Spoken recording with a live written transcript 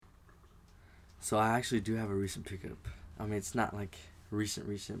So I actually do have a recent pickup. I mean, it's not like recent,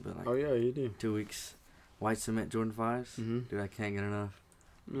 but like. Oh yeah, you do. 2 weeks. White cement Jordan 5s. Mhm. Dude, I can't get enough.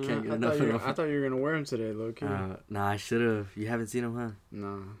 Nah, Can't get I enough thought of you. them. I thought you were gonna wear them today, low-key. Nah, I should have. You haven't seen them, huh?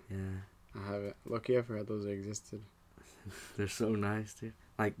 Nah, Yeah. I haven't. Lucky I forgot those existed. They're so nice, dude.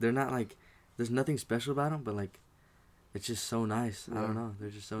 Like, they're not like. There's nothing special about them, but like, it's just so nice. Yeah. I don't know. They're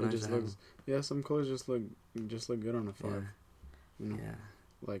just so It nice. just to have looks. Yeah, some colors just look good on a 5. them. You know? Yeah.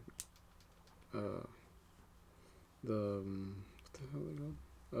 Like, the what the hell are they called?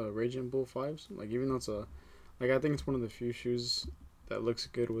 Raging Bull 5s. Like, even though it's like, I think it's one of the few shoes that looks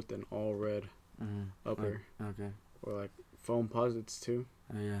good with an all red upper. Like, okay. Or like foam posits too.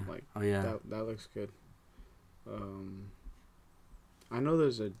 Oh yeah. Like, oh yeah. That looks good. I know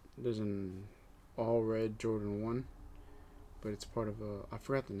there's an all red Jordan 1, but it's part of I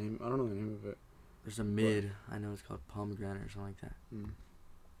forgot the name. I don't know the name of it. There's a mid. I know it's called pomegranate or something like that.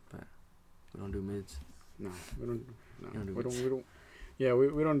 But we don't do mids. No, we don't. No, You don't do we mids. don't. Yeah,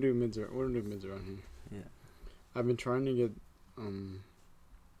 we don't do mids. We don't do mids around here. Yeah. I've been trying to get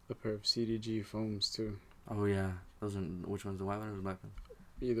a pair of CDG foams too. Oh yeah. Those are which one's the white one or the black one?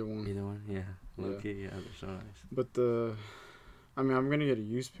 Either one. Either one. Yeah. Low Yeah. key. Yeah. They're so nice. But I'm gonna get a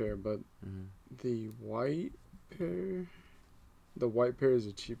used pair, but the white pair is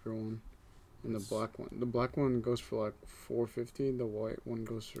a cheaper one, and the black one goes for like $450. The white one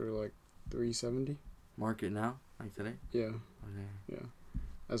goes for like $370. Market now, like today. Yeah. Okay. Yeah.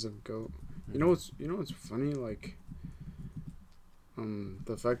 As of GOAT. You know what's funny, like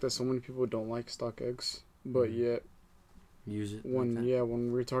the fact that so many people don't like StockX, but yet use it. when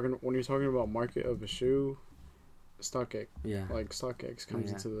you're talking about market of a shoe, StockX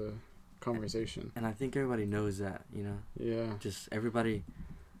comes into the conversation. And I think everybody knows that, you know. Yeah. Just everybody.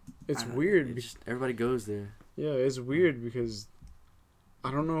 It's weird. Just everybody goes there. Yeah, it's weird because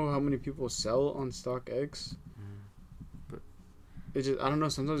I don't know how many people sell on StockX. But it just, I don't know.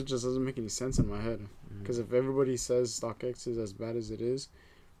 Sometimes it just doesn't make any sense in my head. Because if everybody says StockX is as bad as it is,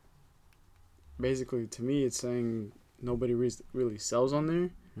 basically to me it's saying nobody really sells on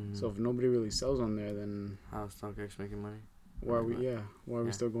there. So if nobody really sells on there, then how is StockX making money? Why are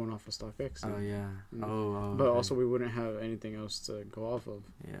we still going off of StockX? Oh yeah. But also we wouldn't have anything else to go off of.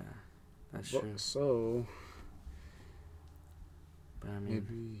 Yeah, that's true. So, but I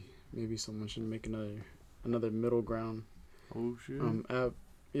mean, maybe someone should make another middle ground. Oh shit. App.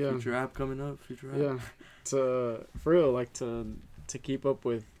 Yeah. Future app coming up. Future app. Yeah. For real, like to keep up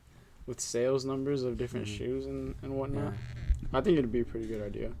with sales numbers of different shoes and whatnot. Yeah. I think it'd be a pretty good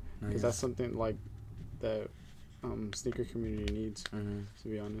idea because that's something like that sneaker community needs. To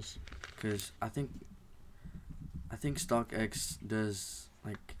be honest. Because I think StockX does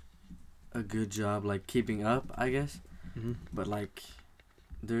like a good job like keeping up, I guess. But like,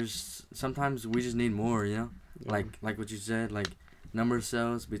 there's sometimes we just need more, you know. Yeah. Like what you said, like number of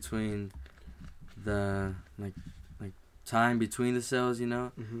sales between the like time between the sales, you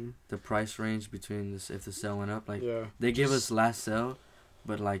know, the price range between this if the sale went up, like they give us last sale,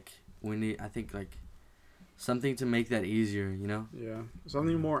 but like we need, I think, like something to make that easier, you know. Yeah,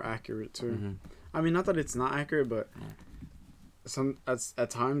 something more accurate too. I mean, not that it's not accurate, but at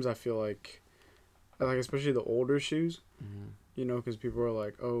times I feel like especially the older shoes, you know, because people are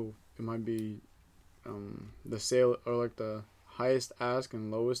like, oh, it might be the sale or like the highest ask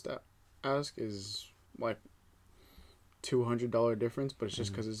and lowest ask is like $200 difference, but it's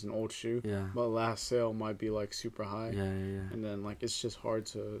just because it's an old shoe. Yeah. But last sale might be like super high. Yeah. And then like it's just hard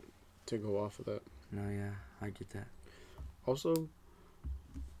to go off of that. No, yeah, I get that. Also,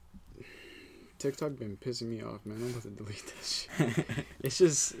 TikTok been pissing me off, man. I'm about to delete that shit. It's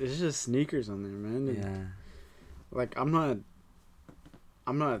just sneakers on there, man. And like I'm not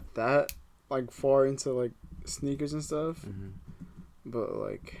that like far into like sneakers and stuff, but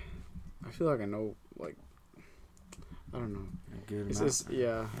like I feel like I know like. I don't know. A good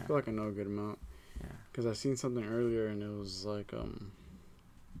amount. I feel like I know a good amount. Yeah. Because I seen something earlier and it was like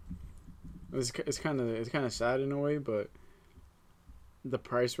it's kind of sad in a way, but the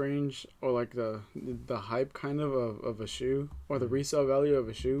price range or like the hype kind of a shoe or the resale value of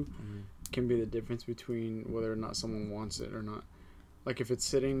a shoe can be the difference between whether or not someone wants it or not. Like if it's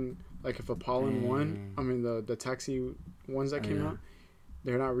sitting, like if a Pollen one, I mean the taxi ones that came out,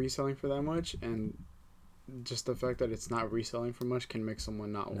 they're not reselling for that much, and just the fact that it's not reselling for much can make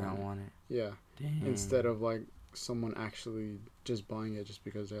someone not want it. Yeah. Damn. Instead of like someone actually just buying it just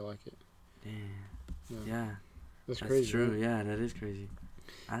because they like it. Damn. Yeah. That's crazy. True. Right? Yeah, that is crazy.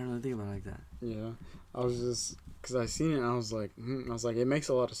 I don't really think about it like that. Yeah. I was just, because I seen it and I was like, it makes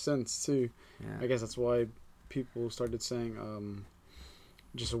a lot of sense too. Yeah. I guess that's why people started saying,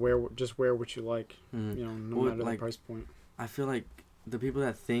 just wear what you like. Mm. You know, no Well, matter like, the price point. I feel like the people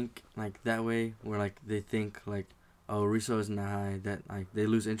that think like that way, where like they think like, oh, resale isn't that high, that like they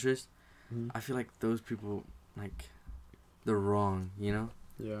lose interest. Mm-hmm. I feel like those people like they're wrong, you know?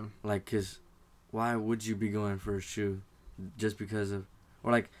 Yeah. Like, cause why would you be going for a shoe just because of,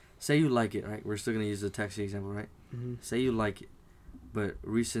 or like, say you like it, right? We're still gonna use the taxi example, right? Mm-hmm. Say you like it, but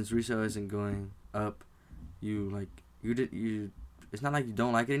since resale isn't going up, you like you. It's not like you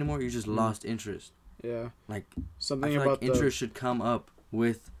don't like it anymore. You just lost interest. Yeah. Like Something I feel about like interest should come up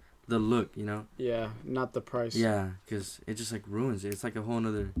with the look, you know? Yeah, not the price. Yeah, cause it just like ruins it. It's like a whole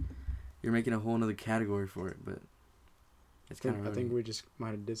nother. You're making a whole nother category for it, but it's kind of. I think we just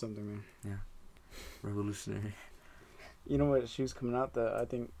might have did something there. Yeah, revolutionary. You know what shoes coming out that I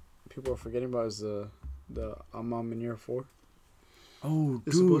think people are forgetting about is the Manure 4. Oh,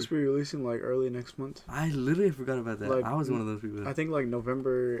 It's dude. supposed to be releasing like early next month. I literally forgot about that. Like, I was one of those people. I think like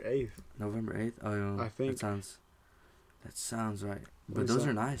November 8th. November 8th? Oh, yeah. I think. That sounds right. But What is those that?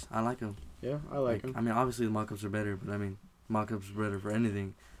 are nice. I like them. Yeah, I like them. I mean, obviously the mock-ups are better, but I mean, mock-ups are better for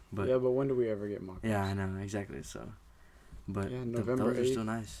anything. But yeah, but when do we ever get mock-ups? yeah, I know, exactly. So, but yeah, November those 8th. are still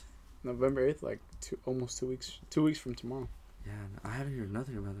nice. November 8th, like almost 2 weeks. 2 weeks from tomorrow. Yeah, I haven't heard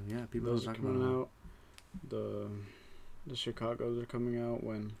nothing about them. Yeah, people Those don't are talk about coming them. out. The Chicago's are coming out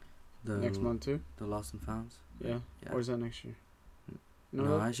when The, next month too. The Lost and Founds. Yeah. Yeah. Or is that next year?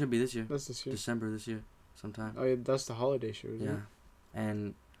 No, it should be this year. That's this year. December this year, sometime. Oh yeah, that's the holiday show. Isn't Yeah, it?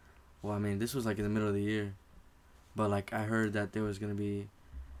 and well, I mean, this was like in the middle of the year, but like I heard that there was gonna be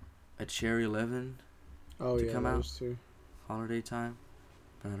a Cherry 11 Oh to yeah, come out. those two. holiday time,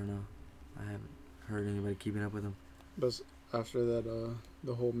 but I don't know. I haven't heard anybody keeping up with them. But after that,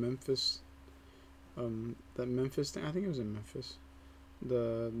 the whole Memphis, that Memphis thing. I think it was in Memphis.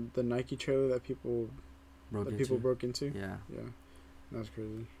 The Nike trailer that people broke into. Yeah. Yeah, that was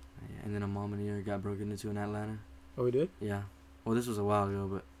crazy. Yeah, and then a mom and ear got broken into in Atlanta. Oh, we did? Yeah. Well, this was a while ago,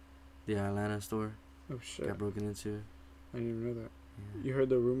 but the Atlanta store Oh shit! got broken into. I didn't even know that. Yeah. You heard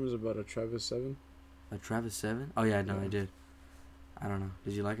the rumors about a Travis 7? A Travis 7? Oh yeah, no, Yeah. I did. I don't know.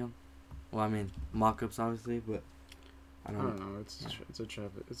 Did you like him? Well, I mean, mock-ups obviously, but I I don't. don't know. It's Yeah. it's a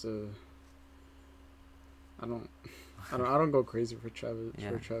Travis. It's a. I don't go crazy for Travis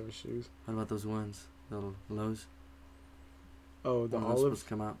Yeah. shoes. What about those ones? The lows? Oh, the When were those olive, supposed to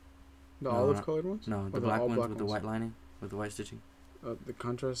come out? the No, olive not- colored ones. No, Or the the black all ones black with the ones? white lining, with the white stitching. The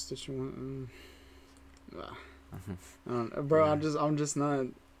contrast stitching one. I don't know, bro. Yeah. I'm just not.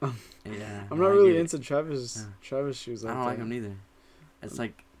 Yeah. I'm no, not I really get it. into Travis Yeah. Travis shoes. I Like don't like that. them neither. It's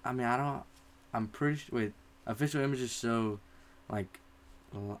like, I mean, I don't. I'm pretty sure. Wait, official images show, like,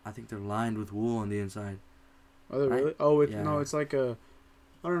 I think they're lined with wool on the inside. Are they Right? really? Oh, Yeah. no. It's like a.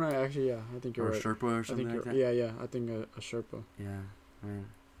 I don't know. Actually, yeah. I think you're Or right. a Sherpa or I something think like you're. that. Yeah. I think a Sherpa. Yeah. I mean,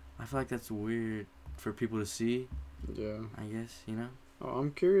 I feel like that's weird for people to see. Yeah. I guess, you know. Oh,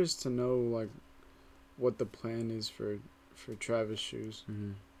 I'm curious to know like, what the plan is for Travis shoes.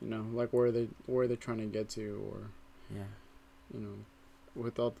 Mhm. You know, like where they're trying to get to, or Yeah. you know,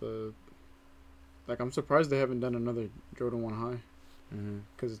 without the. Like, I'm surprised they haven't done another Jordan 1 High, Mhm.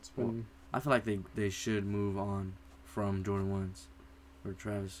 because it's been. Well, I feel like they should move on from Jordan 1s or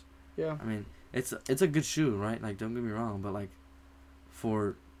Travis. Yeah. I mean, it's a good shoe, right? Like, don't get me wrong, but like,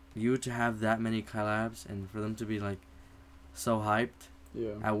 for you to have that many collabs and for them to be like so hyped,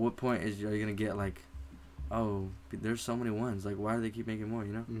 Yeah. at what point are you gonna get like, oh, there's so many ones, like why do they keep making more,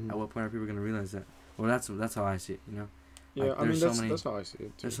 you know? Mhm. At what point are people gonna realize that? Well, that's how I see it, you know. Yeah, like, I mean there's so that's many- that's how I see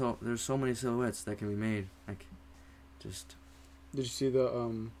it too. There's so many silhouettes that can be made, like, just Did you see the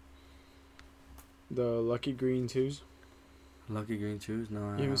Lucky Green 2s? Lucky Green shoes.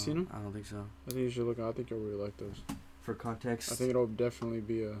 No, You haven't seen 'em? I don't think so. I think you should look. I think you'll really like those. For context, I think it'll definitely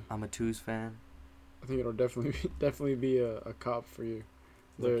be a. I'm a Twos fan. I think it'll definitely be a cop for you.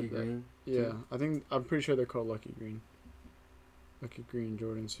 Lucky They're- Green. Yeah, I'm pretty sure they're called Lucky Green. Lucky Green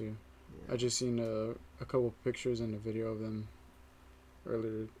Jordans too. I just seen a couple pictures and a video of them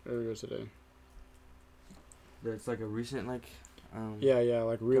earlier today. It's like a recent like. Yeah,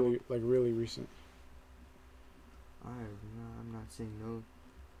 like really recent. I'm not seeing no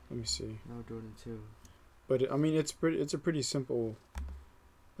Let me see. Jordan 2. But I mean, it's a pretty simple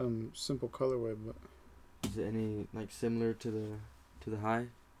colorway. But Is it any like similar to the high,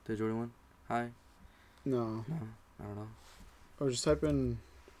 the Jordan 1 high? no, No, I don't know. or just type in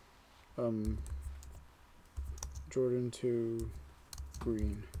Jordan 2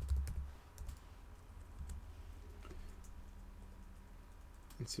 green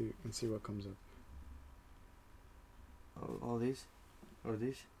and see what comes up. All these, or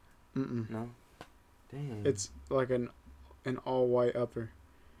these? Mm-mm. No. Dang. It's like an all white upper.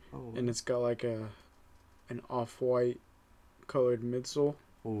 Oh. and it's got like an off-white colored midsole.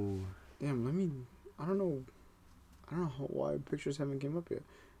 Oh. Damn, I don't know why pictures haven't came up yet.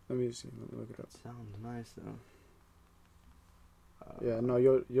 Let me see. Let me look it up. Sounds nice though. Yeah, no,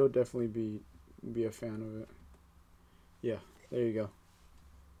 you'll definitely be a fan of it. Yeah, there you go.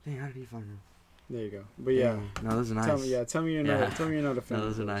 Dang, how did he find them? There you go. But yeah, no, those are nice. tell me you're not a fan. No,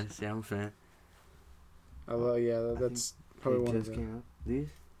 those of are nice. Yeah, I'm a fan. I love. Yeah, that's probably one of just them. came out. These.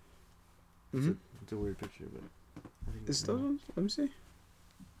 Mhm. It's a weird picture, but. I think Is those ones? Let me see.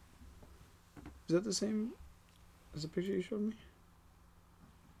 Is that the same as the picture you showed me?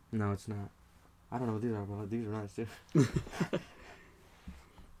 No, it's not. I don't know what these are, but these are nice too.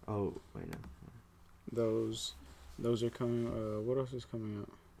 Oh, wait, no. Those are coming. What else is coming out?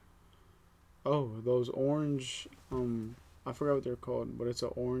 Oh, those orange. I forgot what they're called, but it's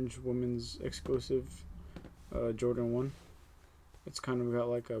an orange women's exclusive, Jordan 1. It's kind of got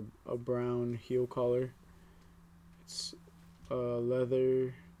like a brown heel collar. It's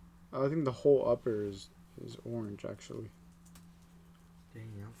leather. I think the whole upper is orange actually.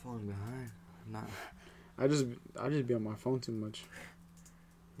 Dang, I'm falling behind. I'm not. I just be on my phone too much.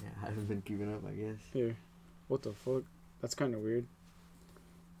 Yeah, I haven't been keeping up, I guess. Here, what the fuck? That's kind of weird.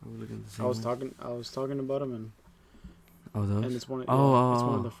 Are we looking at the same I was talking about them and. Oh, those? And it's one. It's Oh,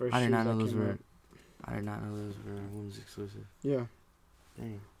 one of the first. I did not shoes know that those came were. out. I did not know those were women's exclusive. Yeah.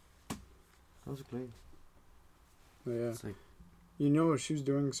 Dang. Those are clean. Yeah. It's like. You know what shoe's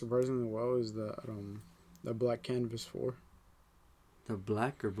doing surprisingly well is the Black Canvas 4. The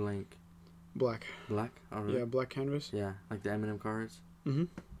black or blank? Black. Black? Oh, really? Yeah, Black Canvas. Yeah, like the Eminem cards. Mhm.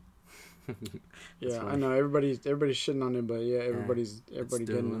 Yeah, funny. I know everybody's shitting on it, but yeah, everybody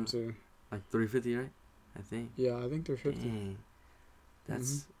getting them too. Like 350, right? I think. Yeah, I think they're 50. Dang.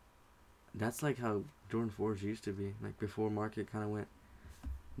 That's like how Jordan 4s used to be. Like before market kind of went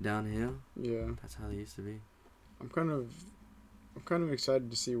downhill. Yeah. That's how they used to be. I'm kind of excited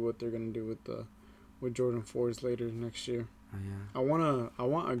to see what they're gonna do with Jordan 4s later next year. Oh yeah. I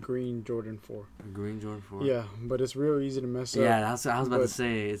want a green Jordan 4. A green Jordan 4. Yeah, but it's real easy to mess up. Yeah, that's what I was about to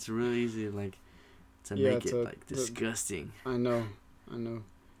say. It's really easy to make it like disgusting. I know.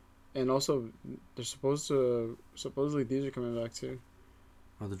 And also, they're supposedly these are coming back too.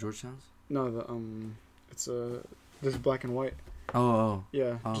 Oh, the Georgetowns? No, it's this black and white. Oh.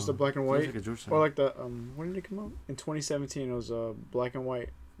 Yeah, Oh. just a black and white. Like a Georgetown. Or like the when did it come out? In 2017, it was a black and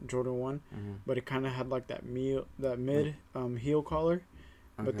white Jordan 1, but it kind of had like that mid heel collar.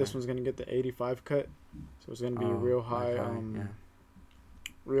 Okay. But this one's gonna get the 85 cut, so it's gonna be real high,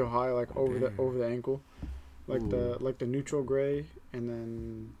 real high, like over the ankle, like the neutral gray, and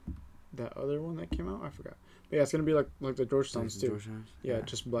then that other one that came out, I forgot. But yeah, it's gonna be like the Georgetowns too. Yeah,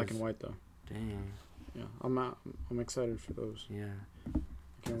 just black and white though. Dang. Yeah, I'm excited for those. Yeah. I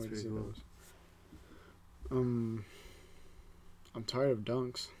can't wait to see those. I'm tired of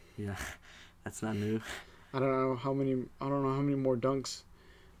dunks. Yeah, that's not new. I don't know how many more dunks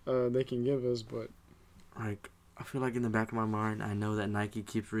they can give us, but like I feel like in the back of my mind, I know that Nike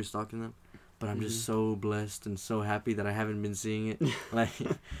keeps restocking them, but I'm just so blessed and so happy that I haven't been seeing it. Like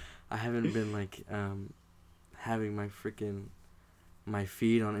I haven't been like having my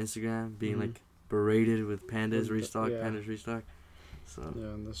feed on Instagram being like berated with pandas restock. So,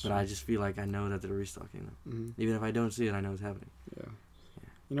 but I just feel like I know that they're restocking them. Even if I don't see it, I know it's happening. Yeah.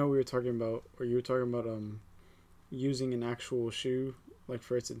 You know, you were talking about using an actual shoe like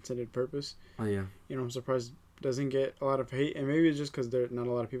for its intended purpose. Oh yeah. You know, I'm surprised it doesn't get a lot of hate, and maybe it's just because not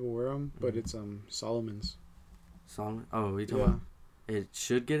a lot of people wear them. But it's Salomon's. Solomon? Oh, you talking about? It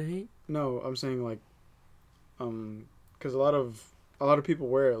should get hate? No, I'm saying like, because a lot of people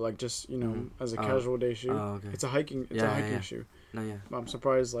wear it like just as a casual day shoe. Oh, okay. It's a hiking shoe. No, yeah. But I'm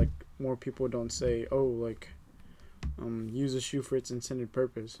surprised like more people don't say use a shoe for its intended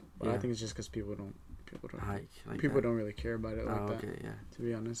purpose. But I think it's just because people don't hike like people don't really care about it like that. Okay, yeah. To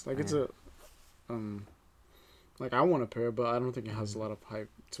be honest, like it's a like I want a pair, but I don't think it has a lot of hype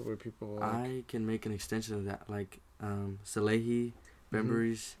to where people. I can make an extension of that, like Salehe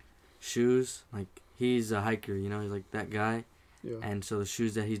Bembury's shoes. Like he's a hiker, he's like that guy. Yeah. And so the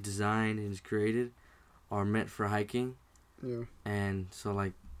shoes that he's designed and he's created are meant for hiking. Yeah. And so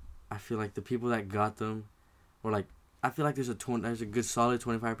like, I feel like the people that got them, or like, I feel like there's a good solid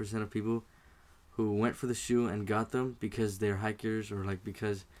 25% of people who went for the shoe and got them because they're hikers or like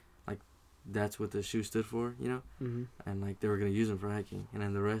because like that's what the shoe stood for, and like they were gonna use them for hiking, and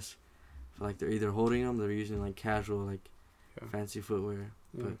then the rest, I feel like they're either holding them, they're using like casual like fancy footwear.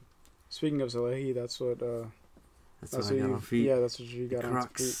 Yeah. But speaking of Salehe, that's what I got on feet. Yeah, that's what you got on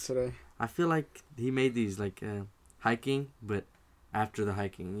feet today. I feel like he made these like hiking, but after the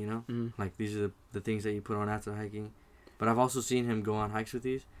hiking, you know? Mm-hmm. Like, these are the things that you put on after hiking. But I've also seen him go on hikes with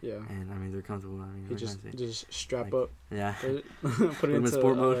these. Yeah. And, I mean, they're comfortable. I mean, He just strap like, up. Yeah. Put it him in into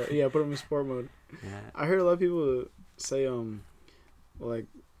sport mode. Yeah, put him in sport mode. Yeah. I heard a lot of people say like,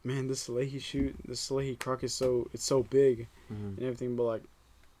 man, this Salehe croc is so big and everything, but like,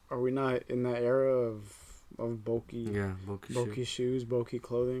 are we not in that era of bulky bulky shoes, bulky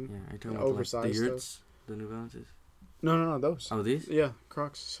clothing? Yeah, are you talking about oversized oversized the stuff? yurts, the New Balances? No, those. Oh, these? Yeah,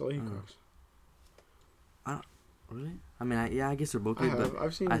 Crocs, Salehe Crocs. Really? I mean, I guess they're bulky, but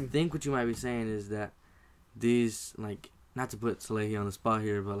I've seen. I think what you might be saying is that these, like, not to put Salehe on the spot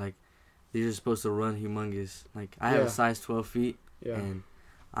here, but like, these are supposed to run humongous. Like, I have a size 12 feet, and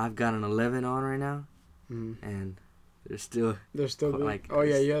I've got an 11 on right now, and they're still big. Like, oh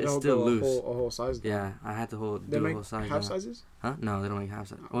yeah, you had to hold a whole size down. Yeah, I had to do a whole size. Half sizes? Huh? No, they don't make half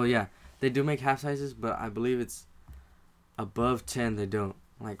sizes. Well, yeah, they do make half sizes, but I believe it's above 10. They don't.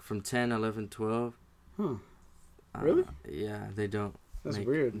 Like from 10, 11, 12. Huh. Really? Yeah, they don't. That's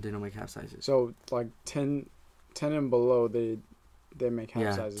weird. They don't make half sizes. So like 10 and below, they make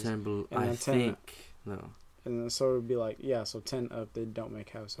half sizes. 10 below. And I think though. And then so it would be like, so 10 up, they don't make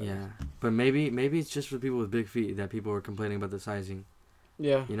half sizes. Yeah, but maybe it's just for people with big feet that people were complaining about the sizing.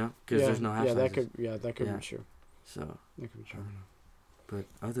 Yeah. You know, because there's no half sizes. That could be true. So. That could be true. But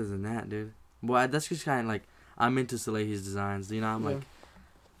other than that, dude, well, that's just kind of like I'm into Salehe's designs. You know, I'm like,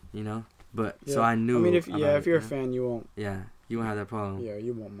 you know, but so I knew. I mean, if you're a fan, you won't. Yeah, you won't have that problem. Yeah,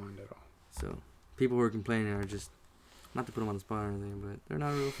 you won't mind at all. So people who are complaining are just, not to put them on the spot or anything, but they're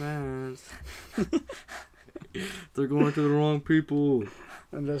not real fans. They're going to the wrong people.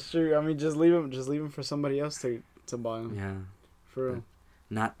 And that's true. I mean, just leave them for somebody else to buy them. Yeah. For real.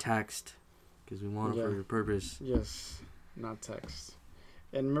 Not taxed, because we want it for your purpose. Yes, not taxed.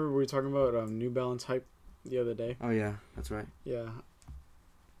 And remember we were talking about New Balance hype the other day. Oh yeah, that's right. Yeah,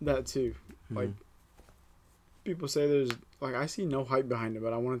 that too. Like, people say there's like, I see no hype behind it,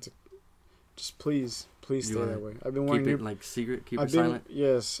 but I wanted to just please stay that way. I've been wearing keep it like secret, keep it silent.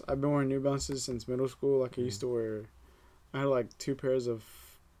 Yes, I've been wearing New Balances since middle school. Like I used to wear, I had like 2 pairs of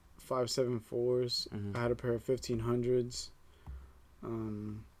 574s. I had a pair of 1500s.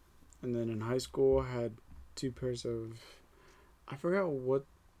 And then in high school I had 2 pairs of, I forgot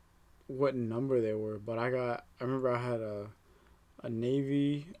what number they were, but I remember I had a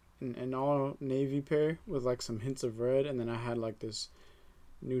navy, an all navy pair with like some hints of red, and then I had like this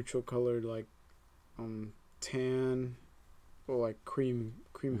neutral colored like tan or like cream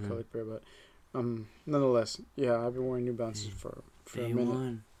colored pair, but nonetheless, yeah, I've been wearing New Balances for a minute.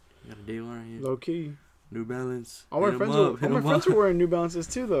 One. You got a day one right here. Low key. New Balance. All my friends were wearing New Balances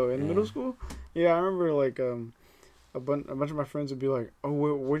too, though, in middle school. Yeah, I remember like a bunch of my friends would be like, "Oh,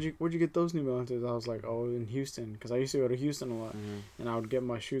 where'd you get those New Balances?" I was like, "Oh, in Houston," because I used to go to Houston a lot, and I would get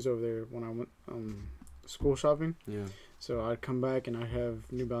my shoes over there when I went school shopping. Yeah. So I'd come back and I'd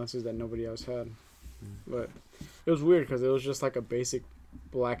have New Balances that nobody else had, but it was weird because it was just like a basic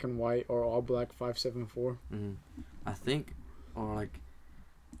black and white or all black 574. I think, or like,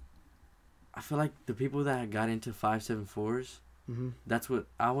 I feel like the people that got into 574s, that's what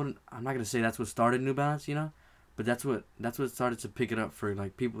I'm not gonna say that's what started New Balance, you know, but that's what started to pick it up for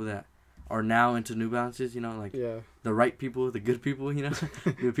like people that are now into New Balances, you know, like the right people, the good people, you know,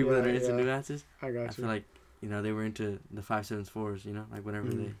 the people that are into New Balances. I feel like, you know, they were into the 574s, you know, like whenever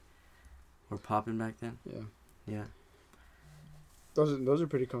they were popping back then. Yeah. Those are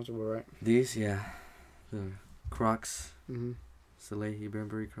pretty comfortable, right? These, the Crocs. Salehe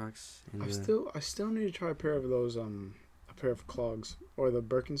Bembury Crocs. I still need to try a pair of those a pair of clogs or the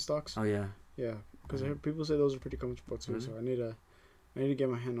Birkenstocks. Oh yeah. Yeah, because people say those are pretty comfortable too. Really? So I need to get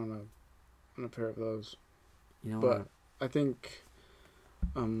my hand on a pair of those. You know but what? I think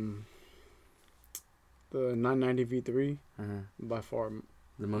the 990 V3 by far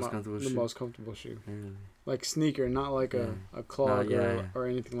the most comfortable shoe. Really? Like sneaker, not like a clog or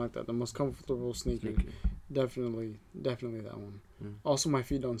anything like that. The most comfortable sneaker. Definitely that one. Also, my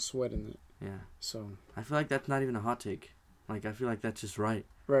feet don't sweat in it. Yeah. So I feel like that's not even a hot take. Like I feel like that's just right.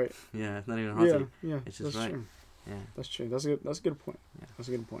 Right. Yeah, it's not even a hot take. Yeah, it's just right. True. Yeah. That's true. That's a good point. Yeah. That's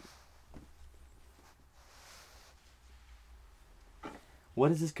a good point.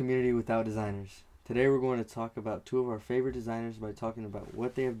 What is this community without designers? Today we're going to talk about 2 of our favorite designers by talking about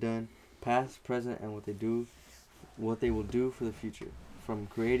what they have done, past, present, and what they will do for the future. From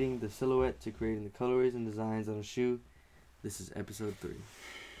creating the silhouette to creating the colorways and designs on a shoe, this is episode 3.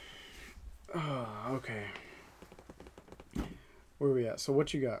 Oh, okay. Where are we at? So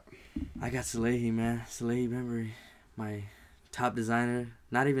what you got? I got Salehe, man. Salehe Bembury. My top designer.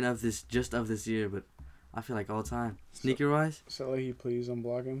 Not even just of this year, but I feel like all time. Sneaker wise, Salehe, please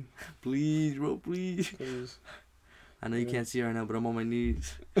unblock him. please, bro, please. Please. I know you can't see right now, but I'm on my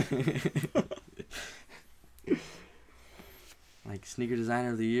knees. Like sneaker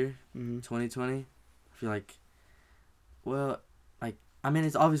designer of the year, 2020. I feel like, well, like I mean,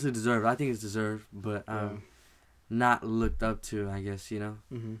 it's obviously deserved. I think it's deserved, but not looked up to. I guess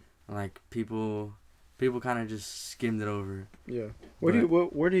like people kind of just skimmed it over. Yeah. Where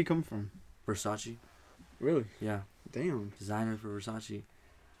did he come from? Versace. Really? Yeah. Damn. Designer for Versace,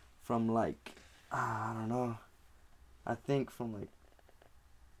 from like I don't know. I think from like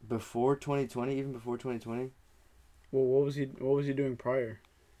before 2020, even before 2020. Well, what was he doing prior?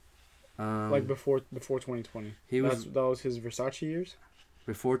 Like before 2020. That was his Versace years.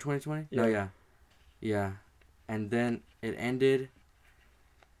 Before 2020? Yeah. No, yeah, and then it ended.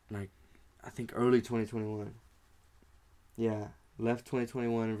 Like, I think early 2021. Yeah, left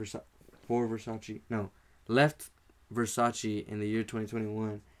 2021 for Versace. No, left Versace in the year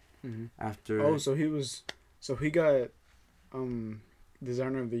 2021. After. Oh, so he got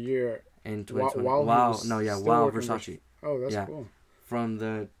designer of the year in 2020. While Versace. Oh, that's cool. From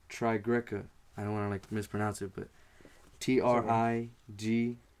the Trigreca. I don't want to like mispronounce it, but TRIGRC.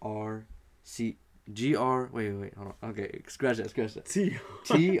 Wait, hold on. Okay, scratch that. TRIGRECA.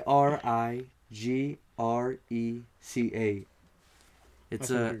 It's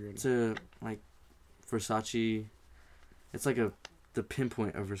a like Versace. It's like the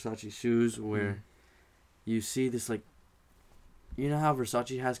pinpoint of Versace shoes where you see this like, you know how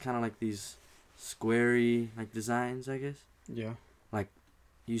Versace has kind of like these squarey like designs, I guess. Yeah. Like,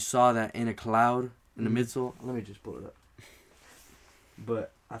 you saw that in a cloud in the midsole. Let me just pull it up.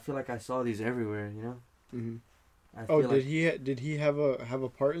 But I feel like I saw these everywhere, you know. Did he have a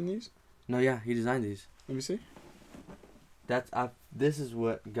part in these? No, yeah, he designed these. Let me see. This is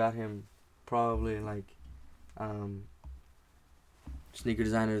what got him probably like sneaker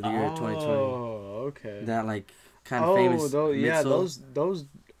designer of the year 2020. Oh, okay. That like kind of famous. Those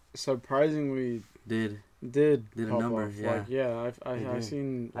surprisingly did a number. off. Yeah, like I've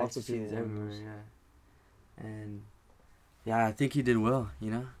seen lots of people everywhere. Yeah, and yeah, I think he did well.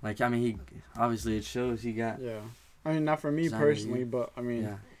 You know, like I mean, he obviously it shows he got. Yeah, I mean, not for me personally, but I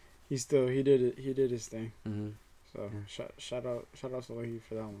mean, he did his thing. Mm-hmm. So shout out Salehe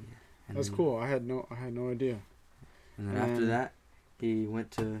for that one. That's cool. I had no idea. And then after that, he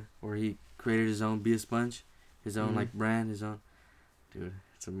he created his own Be a Sponge, his own like brand, his own. Dude,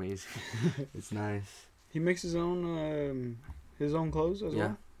 it's amazing. It's nice. He makes his own clothes as well.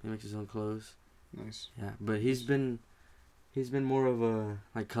 Yeah, he makes his own clothes. Nice. Yeah, but he's been more of a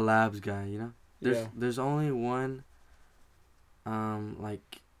like collabs guy, you know. There's only one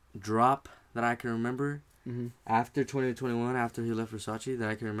like drop that I can remember after 2021, after he left Versace, that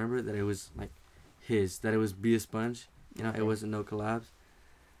I can remember that it was like that it was Be a Sponge, you know. It wasn't no collabs.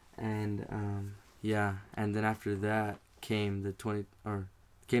 And and then after that came the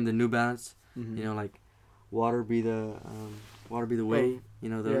New Balance, you know, like Water Be the Way, you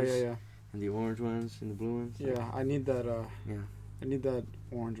know, those. Yeah. And the orange ones and the blue ones. Yeah, I need that. I need that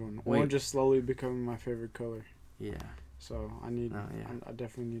orange one. Wait. Orange is slowly becoming my favorite color. Yeah. So I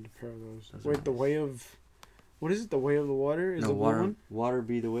definitely need a pair of those. Wait, the way of, what is it? The Way of the Water is the blue one? Water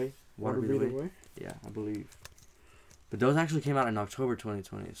Be the Way. Water Be the Way. Yeah, I believe. But those actually came out in October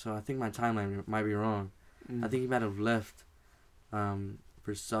 2020, so I think my timeline might be wrong. I think he might have left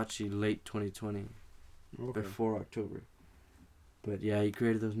Versace late 2020, before October. But yeah, he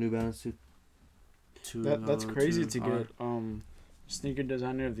created those New Balance that's crazy to get sneaker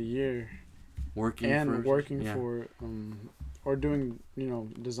designer of the year working for or doing, you know,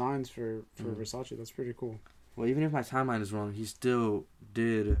 designs for Versace. That's pretty cool. Well, even if my timeline is wrong, he still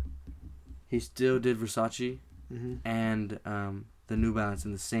did Versace and the New Balance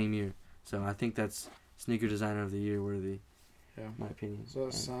in the same year. So I think that's sneaker designer of the year worthy. Yeah, my opinion. So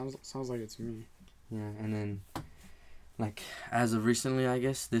it sounds like it's me. Yeah, and then like as of recently, I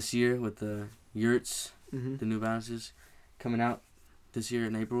guess this year with the Yurts, the New Balances coming out this year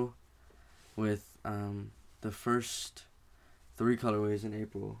in April, with the first 3 colorways in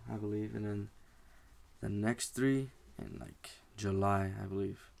April, I believe, and then the next 3 in like July, I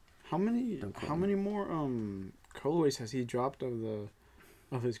believe. How many more colorways has he dropped of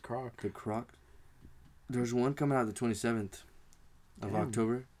his Croc? The Croc. There's one coming out the 27th of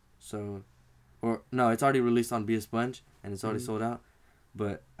October. So, or no, it's already released on Be a Sponge and it's already sold out.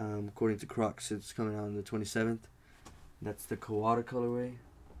 But according to Crocs, it's coming out on the 27th. That's the Kawada colorway.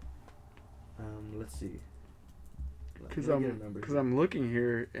 Let's see. Because I'm looking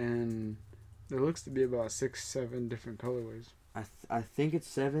here and there looks to be about 6-7 different colorways. I think it's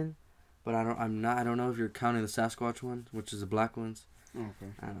 7, but I don't know if you're counting the Sasquatch ones, which is the black ones.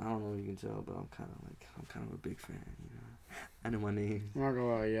 Okay. And I don't know if you can tell, but I'm kind of a big fan, you know. I know my name. I'm not gonna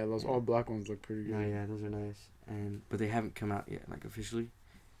lie, yeah, those all black ones look pretty good. Oh yeah, those are nice. But they haven't come out yet, like officially.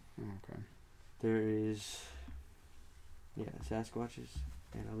 Okay. There is, Sasquatches,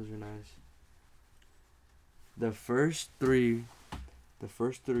 and those are nice. The first three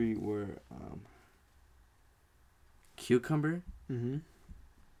were Cucumber,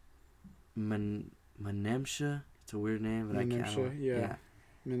 Menemsha. It's a weird name, but Menemsha, I can't. yeah.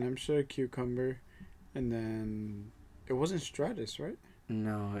 Menemsha, Cucumber, and then it wasn't Stratus, right?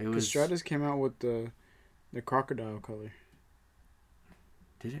 No, it Because was. Stratus came out with the crocodile color.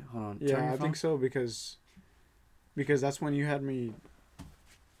 Did it? Hold on. Yeah, I think so because that's when you had me.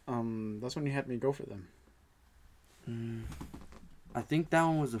 That's when you had me go for them. I think that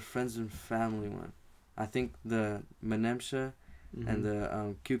one was the friends and family one. I think the Menemsha and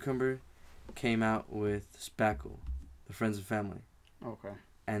the Cucumber came out with Spackle, the friends and family. Okay.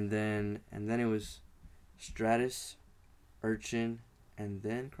 And then it was Stratus, Urchin, and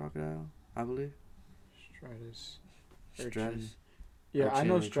then Crocodile, I believe. Stratus. Yeah, Urchin, I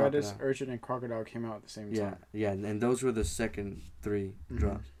know and Stratus, Crocodile. Urchin, and Crocodile came out at the same time. Yeah, and those were the second 3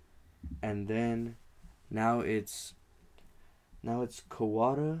 drops. And then now it's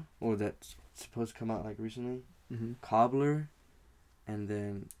Kawada, or that's supposed to come out like recently. Cobbler, and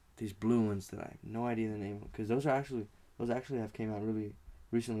then these blue ones that I have no idea the name of, because those actually have came out really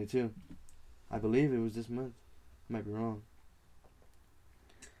recently too. I believe it was this month. I might be wrong.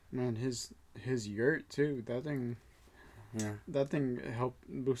 Man, his yurt too. That thing. Yeah. That thing helped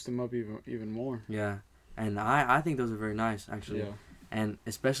boost him up even more. Yeah, and I think those are very nice actually. Yeah. And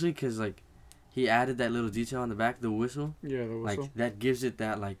especially because like he added that little detail on the back, the whistle. Yeah, the whistle. Like that gives it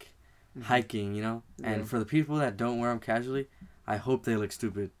that like hiking, you know. Yeah. And for the people that don't wear them casually, I hope they look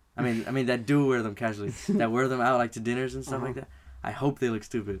stupid. I mean that do wear them casually, that wear them out like to dinners and stuff like that. I hope they look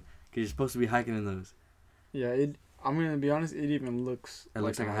stupid, because you're supposed to be hiking in those. Yeah, I'm gonna be honest. It even looks. It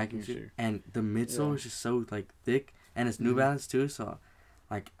looks like a hiking shoe. And the midsole is just so like thick, and it's New Balance too. So,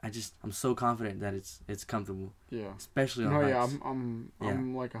 like I'm so confident that it's comfortable. Yeah. Especially on hikes. Yeah,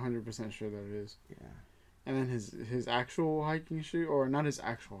 I'm like 100% sure that it is. Yeah. And then his actual hiking shoe, or not his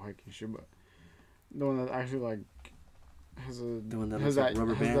actual hiking shoe, but the one that actually like has that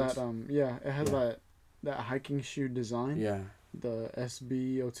rubber bands. It has that hiking shoe design. Yeah. The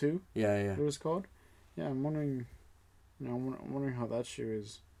SB02. Yeah. What it's called? Yeah, I'm wondering. I'm wondering how that shoe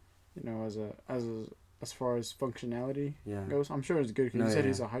is. As far as functionality goes, I'm sure it's good because you said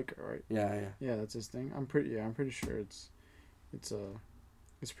he's a hiker, right? Yeah. Yeah, that's his thing. I'm pretty sure it's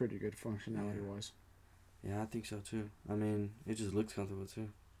pretty good functionality wise. Yeah, I think so too. I mean, it just looks comfortable too.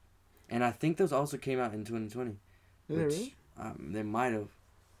 And I think those also came out in 2020. Did they really? They might have.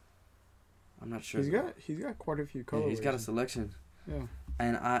 I'm not sure. He's got quite a few colors. Yeah, he's got a selection. Yeah.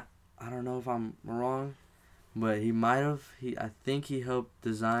 And I don't know if I'm wrong, but he might have. I think he helped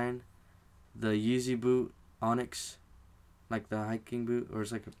design the Yeezy boot Onyx, like the hiking boot, or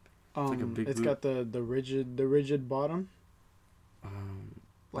it's like a like a big boot. It's got the rigid bottom.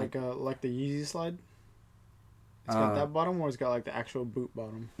 Like the Yeezy slide. It's got that bottom, or it's got like the actual boot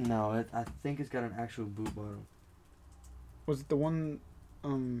bottom. No, I think it's got an actual boot bottom. Was it the one?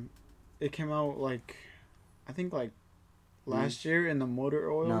 It came out like, I think like, last year in the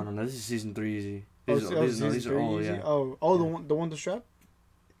motor oil. No. This is season 3 Yeezy. These are all yeah. The one with the strap.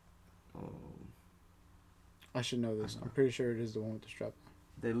 Oh. I should know this. I'm pretty sure it is the one with the strap.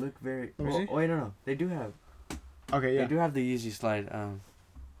 They look very. Let me see. Oh wait, no. They do have. Okay, yeah. They do have the Yeezy slide.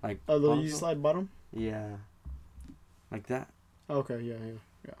 Like. Oh, the Yeezy slide bottom. Yeah. Like that. Okay, yeah.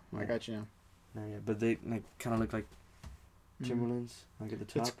 I got you now. No, yeah, but they like kind of look like Timberlands, like at the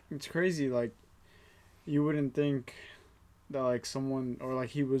top. It's crazy. Like, you wouldn't think that like someone, or like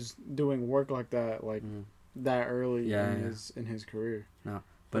he was doing work like that, like that early in his career. No,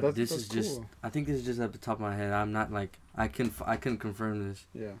 but this is just. Cool. I think this is just at the top of my head. I'm not like I couldn't confirm this.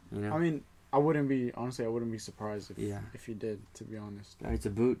 Yeah. You know. I mean, I wouldn't be surprised if he did, to be honest. It's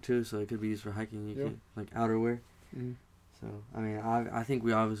a boot too, so it could be used for hiking. You can, like outerwear. So I mean, I think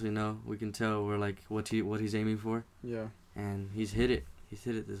we obviously know. We can tell we're like what he's aiming for. Yeah. And he's hit it. He's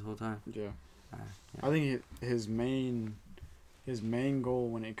hit it this whole time. Yeah. I think his main goal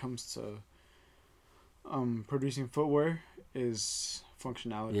when it comes to producing footwear is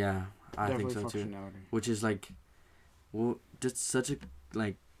functionality. Yeah, I think so too. Which is like, just such a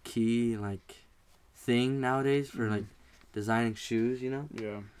like key like thing nowadays for like designing shoes. You know.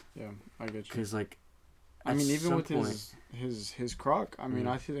 Yeah, I get you. Because like, I mean, even with his Croc, I mean,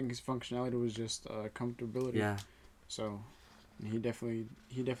 I think his functionality was just comfortability. Yeah. So, He definitely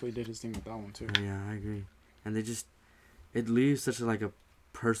did his thing with that one too. Yeah, I agree. And it leaves such a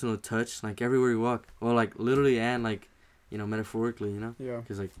personal touch, like everywhere you walk. Well, like literally and like, metaphorically, Yeah.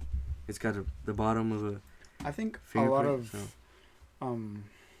 Because like, it's got the bottom of a I think a fingerprint. lot of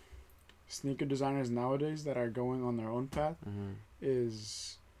sneaker designers nowadays that are going on their own path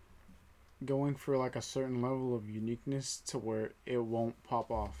is going for like a certain level of uniqueness to where it won't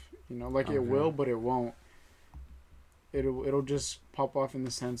pop off. Like it will, but it won't. It'll just pop off in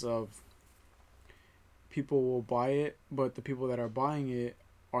the sense of people will buy it, but the people that are buying it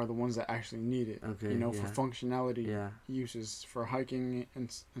are the ones that actually need it. Okay. For functionality uses, for hiking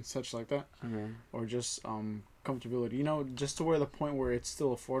and such like that. Okay. Or just comfortability. Just to where the point where it's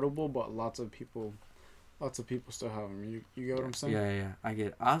still affordable, but lots of people still have them. You get what I'm saying? Yeah. I get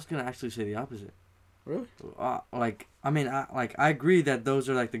it. I was gonna actually say the opposite. Really? I agree that those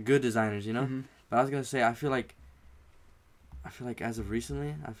are like the good designers, Mm-hmm. But I was gonna say I feel like as of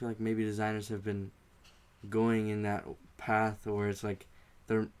recently, I feel like maybe designers have been going in that path where it's like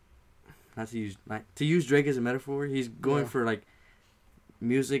they're not to use Drake as a metaphor. He's going for like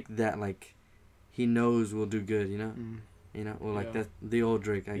music that like he knows will do good, that's the old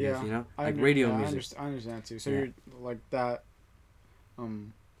Drake, I guess, like radio music. I understand too. So you're like that, or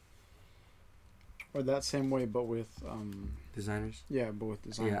that same way, but with designers. Yeah, but with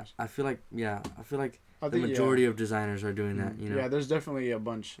designers. Yeah, I feel like the majority of designers are doing that. Yeah, there's definitely a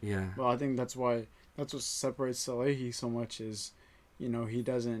bunch. Yeah. Well, I think that's what separates Salehe so much is, he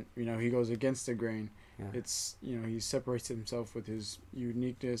doesn't, he goes against the grain. Yeah. It's, he separates himself with his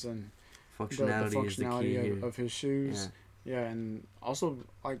uniqueness and functionality, the functionality is the key of his shoes. Yeah, and also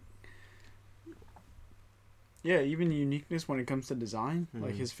like. Yeah, even uniqueness when it comes to design,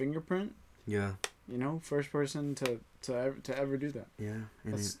 like his fingerprint. Yeah. First person to ever do that. Yeah.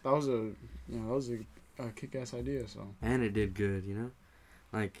 That was a kick-ass idea. So. And it did good,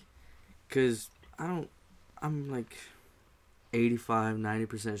 like, cause I'm like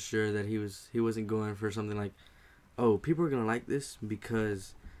 85-90% sure that he wasn't going for something like, oh, people are gonna like this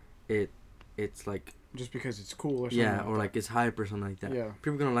because it's like just because it's cool or something. Yeah, or like it's hype or something like that. Yeah.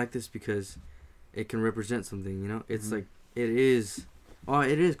 People are gonna like this because it can represent something, It's like it is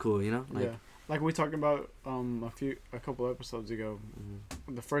cool, Like, yeah. Like we talked about a couple episodes ago.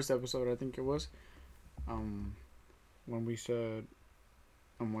 The first episode I think it was, when we said,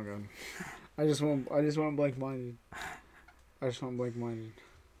 oh my god, I just went blank minded.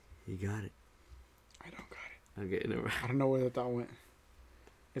 You got it. I don't got it. Okay, never. I don't know where the thought went.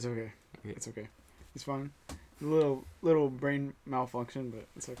 It's okay. It's okay. It's fine. A little brain malfunction, but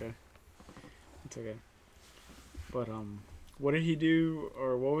it's okay. It's okay. But what did he do,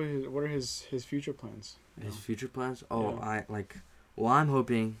 or what are his future plans? His future plans? Oh, Yeah. I'm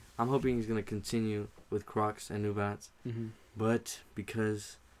hoping he's gonna continue with Crocs and New Balance. But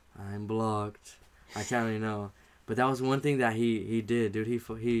because I'm blocked, I can't really know. But that was one thing that he did, dude. He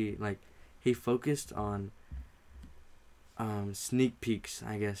focused on sneak peeks,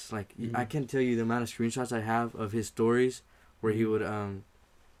 I guess. Like I can't tell you the amount of screenshots I have of his stories where he would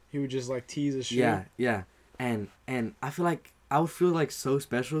just like tease a shoe. Yeah. And I feel like I would feel like so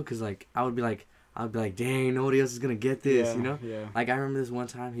special because like I would be like, dang, nobody else is gonna get this, Yeah. Like I remember this one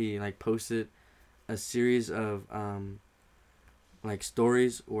time he like posted a series of like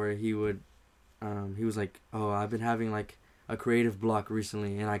stories where he would he was like, oh, I've been having like a creative block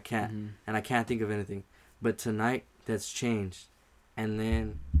recently and I can't think of anything, but tonight that's changed. And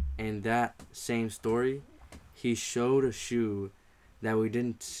then in that same story, he showed a shoe that we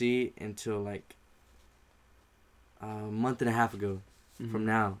didn't see until like a month and a half ago from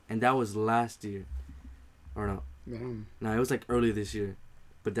now, and that was last year, or no? Damn. No, it was like early this year,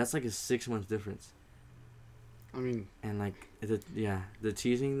 but that's like a 6 month difference. I mean, and like the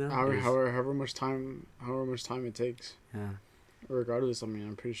teasing though. However much time it takes. Yeah. Regardless, I mean,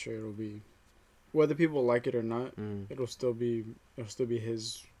 I'm pretty sure it'll be, whether people like it or not, it'll still be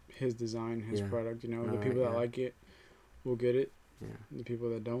his design, his product. The people that like it will get it. Yeah. The people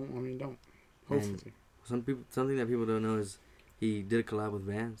that don't, I mean, don't. Hopefully. Something that people don't know is he did a collab with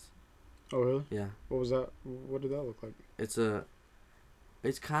Vans. Oh really? Yeah. What was that? What did that look like? It's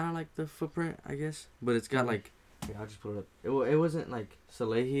kind of like the footprint, I guess, but it's got like. Yeah, I'll just put it up. It wasn't like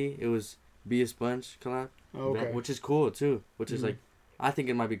Salehe. It was Be a Sponge collab. Oh, okay. Which is cool too. Which is like, I think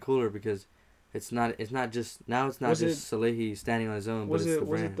it might be cooler because it's not just Salehe standing on his own, but it's the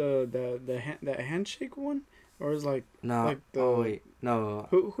brand. Was it that handshake one, or is like no? Like oh wait, no.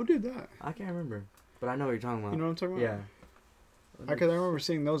 Who did that? I can't remember, but I know what you're talking about. You know what I'm talking about? Yeah. Because I remember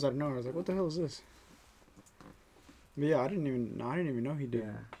seeing those out of nowhere. I was like, what the hell is this? But yeah, I didn't even know he did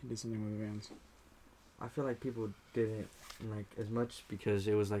something with Vans. I feel like people didn't like as much because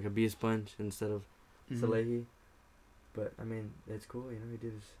it was like a bee sponge instead of Salehe. But I mean, it's cool. You know, he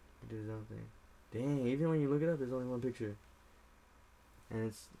did his own thing. Dang, even when you look it up, there's only one picture, and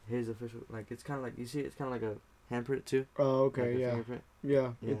it's his official. Like it's kind of like you see, it's kind of like a handprint too. Oh, okay, like yeah, fingerprint.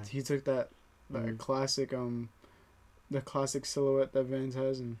 yeah. Yeah. He took that classic the classic silhouette that Vans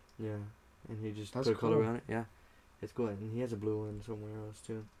has, and yeah, and he just that's put a color cool. around it. Yeah, it's cool, and he has a blue one somewhere else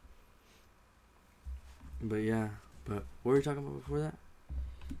too. But yeah, what were we talking about before that?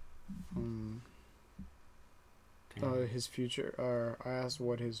 His future. I asked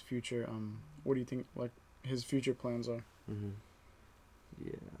what his future. What do you think? Like his future plans are?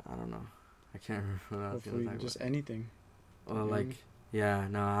 Yeah, I don't know. I can't remember what I was Hopefully, gonna talk just about. anything. Well, like, yeah,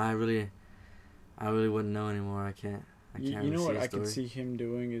 no, I really wouldn't know anymore. I can't. You really know what see I could see him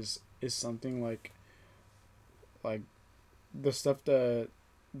doing is something like the stuff that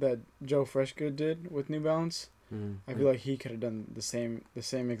Joe Freshgood did with New Balance. I feel like he could have done the same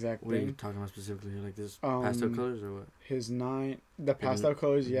exact what are you thing. talking about specifically? Like this pastel colors or what? The pastel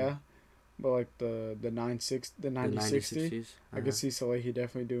colors, yeah. But like the 9060, I could see Salehe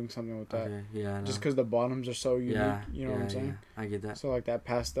definitely doing something with that. Okay, yeah, Just because the bottoms are so unique, you know what I'm saying? Yeah, I get that. So like that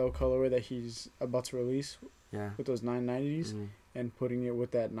pastel colorway that he's about to release, with those 990s, and putting it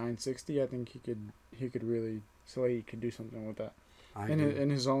with that 960, I think he could really Salehe could do something with that. In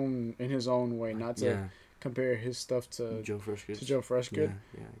his own way, not to compare his stuff to Joe Freshgood.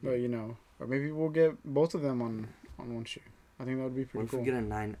 Yeah, but you know, or maybe we'll get both of them on one shoe. I think that would be pretty cool. What if we get a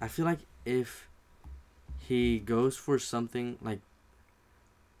 9? I feel like if he goes for something like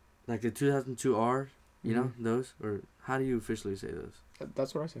the 2002R, you know, those, or how do you officially say those?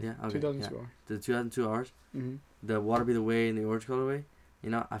 That's what I said. Yeah, okay. 2002R. Yeah. The 2002Rs, the Water Be the Way and the orange colorway, you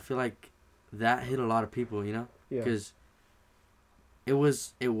know, I feel like that hit a lot of people, you know? Because it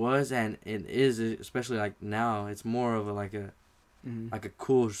was and it is, especially like now, it's more of like a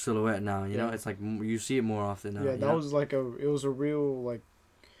cool silhouette now, you know? It's like you see it more often now. Yeah, that was like it was a real like,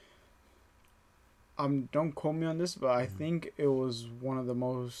 don't quote me on this, but I think it was one of the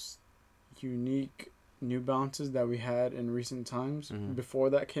most unique New Balances that we had in recent times. Before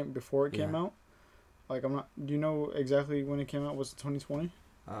it came out. Like do you know exactly when it came out? Was it 2020?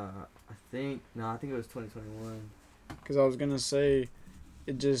 I think it was 2021. Because I was gonna say,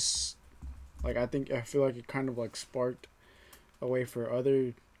 it just like I feel like it kind of like sparked a way for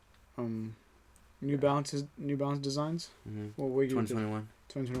other New Balance designs. What 2021.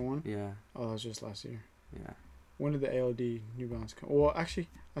 2021. Yeah. Oh, that was just last year. Yeah. When did the ALD New Balance come? Well, actually,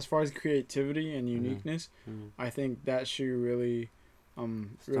 as far as creativity and uniqueness, I think that shoe really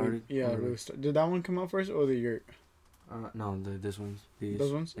started. Really started. Did that one come out first or the Yurt? No, this one's these.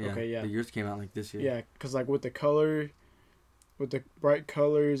 Those ones? Yeah. Okay, yeah. The Yurts came out like this year. Yeah, cause like with the color, with the bright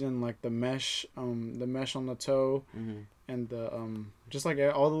colors and like the mesh on the toe, and the just like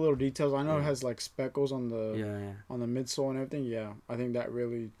all the little details. I know it has like speckles on the on the midsole and everything. Yeah, I think that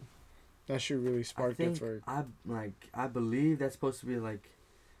shoe really sparked it for. I believe that's supposed to be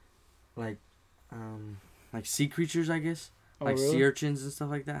like sea creatures, I guess. Oh, like really? sea urchins and stuff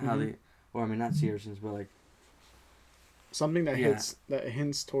like that. How they, or I mean not sea urchins, but like something that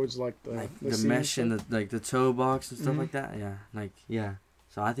hints towards like the mesh and the toe box and stuff like that. Yeah,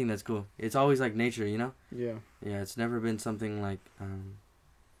 so I think that's cool. It's always like nature, you know. Yeah. Yeah, it's never been something like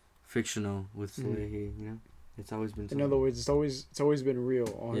fictional with Salehe, you know. It's always been. In other words, it's always been real.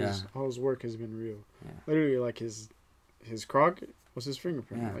 All his work has been real. Yeah. Literally, like his croc was his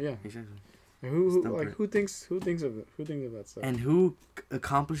fingerprint. Yeah. Exactly. Who thinks of that stuff? And who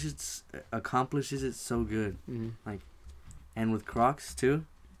accomplishes it so good, like. And with Crocs too,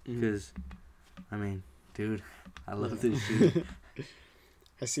 because, I mean, dude, I love this shoe.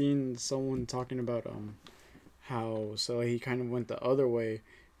 I seen someone talking about how he kind of went the other way,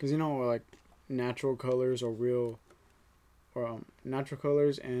 because you know like natural colors or real, or natural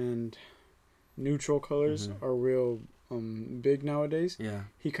colors and neutral colors are real big nowadays. Yeah.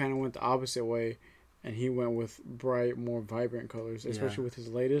 He kind of went the opposite way, and he went with bright, more vibrant colors, especially with his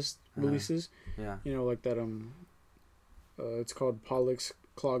latest releases. Yeah. You know, like that it's called Pollux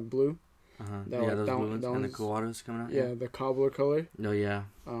Clog Blue. Those blue ones. And the Kawatas coming out. Yeah, the cobbler color. Oh, yeah.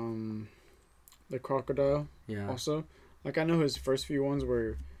 The crocodile. Yeah. Also, like I know his first few ones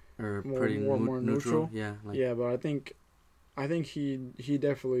were more neutral. Yeah. But I think he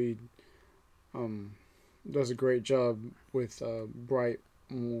definitely does a great job with bright,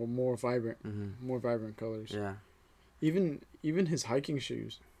 more vibrant colors. Yeah. Even his hiking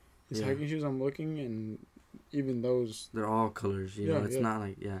shoes. Hiking shoes, I'm looking, and even those, they're all colors, you know. It's not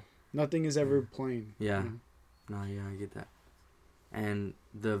like nothing is ever plain. Yeah. No, I get that. and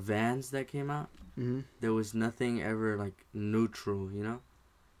the Vans that came out, there was nothing ever like neutral, you know.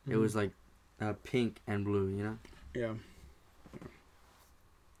 It was like pink and blue, you know. Yeah.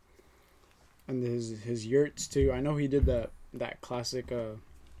 And his yurts too. I know he did that classic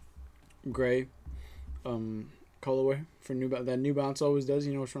gray colorway for New Balance always does.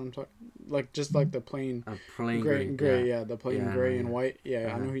 You know what I'm talking? Like just like the plain A plain gray, yeah, the plain gray and white. Yeah,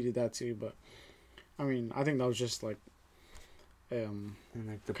 Uh-huh. I know he did that too. But I mean, I think that was just like and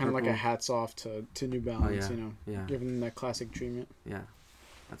like the kind of like a purple- hats off to New Balance. yeah. You know, Yeah, giving them that classic treatment. yeah,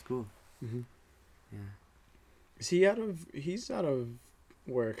 that's cool. Mm-hmm. Yeah, Is he's out of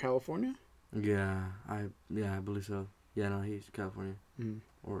where, California? yeah, I believe so. Yeah, no, he's California, Mm-hmm.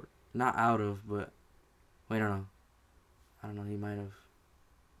 or not out of, but wait, I don't know. He might have,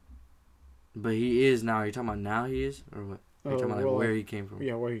 but he is now. Are you talking about now? He is, or what? Are you talking about like where he came from?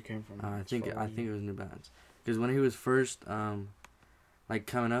 Yeah, where he came from. I think it was New Balance, because when he was first like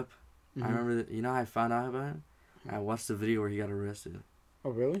coming up, I remember that, you know, I found out about him. I watched the video where he got arrested. Oh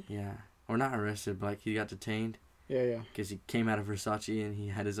really? Yeah, or not arrested, but like he got detained. Yeah. Because he came out of Versace and he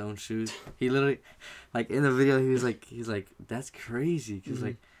had his own shoes. He literally, like in the video, he's like, that's crazy. Because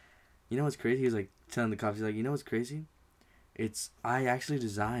like, you know what's crazy? He was like telling the cops, he's like, you know what's crazy? I actually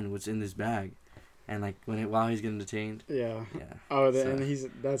designed what's in this bag, and like while he's getting detained. Yeah. Yeah. Oh, and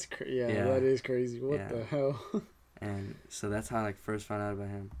yeah, that is crazy. What Yeah. the hell? And so that's how I like first found out about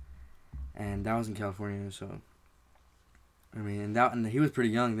him, and that was in California. So, I mean, and he was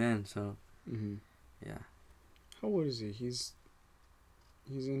pretty young then. So, yeah. How old is he? He's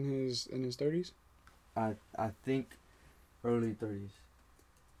in his 30s. I think early 30s.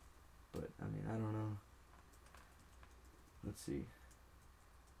 But I mean, I don't know. Let's see.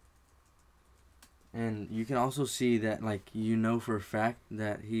 And you can also see that, like, you know for a fact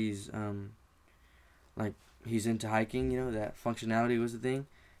that he's like he's into hiking, you know, that functionality was the thing,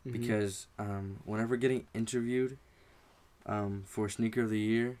 because whenever getting interviewed for sneaker of the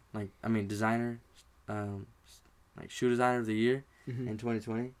year, like, I mean, designer like shoe designer of the year in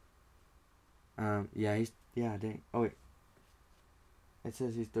 2020. Dang. Oh wait. It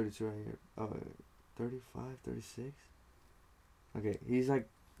says he's 32 right here. Oh, 35, 36. Okay, he's like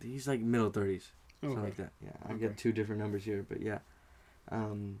middle 30s. Something like that. Yeah, I get two different numbers here, but yeah.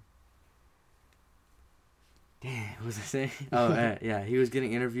 Damn, what was I saying? Oh, yeah, he was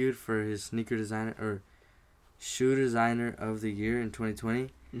getting interviewed for his sneaker designer or shoe designer of the year in 2020.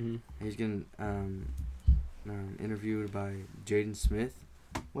 He's getting interviewed by Jaden Smith.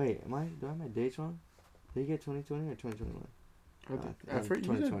 Wait, do I have my dates wrong? Did he get 2020 or 2021?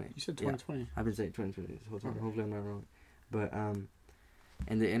 2020. You said 2020. Yeah, I've been saying 2020 this whole time. Okay. Hopefully I'm not wrong. But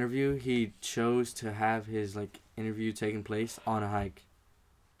in the interview, he chose to have his like interview taking place on a hike.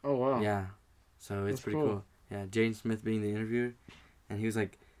 Oh wow. Yeah, so it's pretty cool. Yeah, Jaden Smith being the interviewer, and he was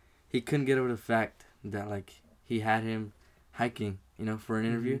like, he couldn't get over the fact that like he had him hiking, you know, for an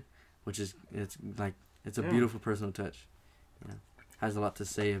interview, which is it's a beautiful personal touch. You know, has a lot to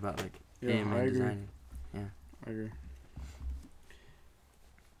say about like him and designing. Yeah, I agree.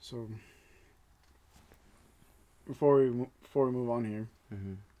 So before we move on here,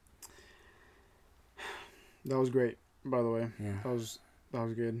 that was great. By the way, yeah, that was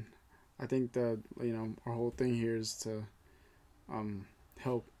good. I think that, you know, our whole thing here is to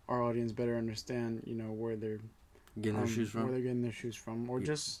help our audience better understand, you know, where they're getting their shoes from, or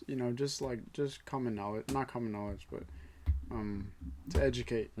just, you know, just common knowledge, not common knowledge, but to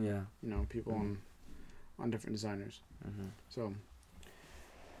educate, you know, people on different designers. So,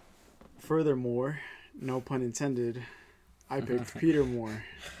 furthermore, no pun intended, I picked Peter Moore.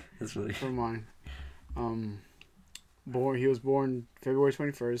 That's really for mine. He was born February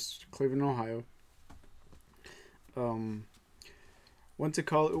 21st, Cleveland, Ohio. Went to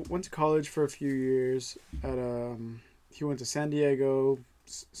college for a few years at he went to San Diego,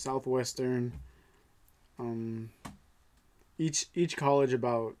 Southwestern. Each college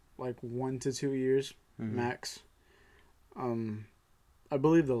about like 1 to 2 years max. I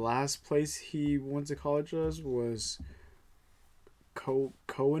believe the last place he went to college was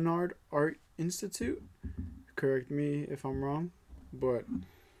Coenard Art Institute. Correct me if I'm wrong, but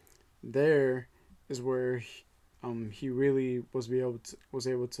there is where he really was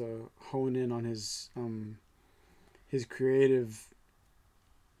able to hone in on his creative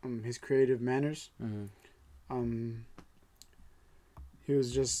manners. He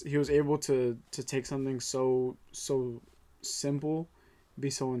was able to take something so simple, be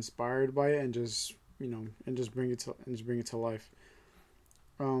so inspired by it, and just bring it to life.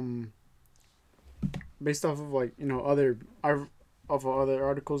 Based off of like, you know, other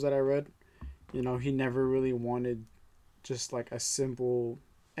articles that I read, you know, he never really wanted just like a simple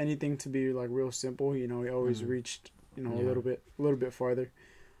anything to be like real simple. You know, he always reached a little bit farther.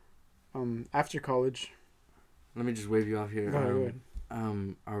 After college. Let me just wave you off here. Go ahead.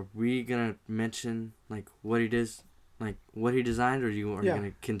 Are we gonna mention like what he does, like what he designed, or are you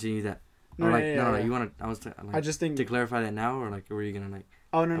gonna continue that? No, no. You wanna? I just think to clarify that now, or like were you gonna like?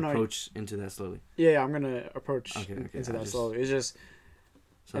 Approach into that slowly. Yeah, I'm gonna approach into that slowly. It's just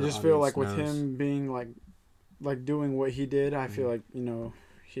I just feel like with him being like doing what he did, I feel like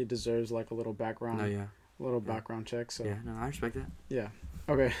he deserves like a little background. No, yeah. A little background check. So yeah, no, I respect that. Yeah.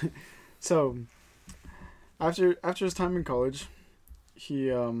 Okay. So after his time in college,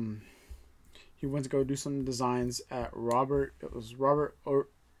 he went to go do some designs at Robert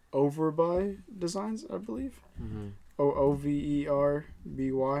Overby Designs, I believe. Mm-hmm. Overby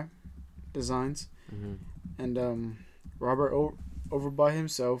Designs. Mm-hmm. And Robert Overby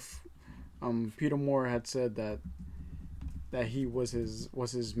himself, Peter Moore had said that he was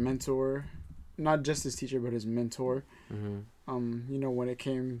his mentor, not just his teacher but his mentor. Mm-hmm. When it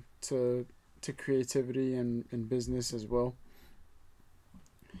came to creativity and business as well.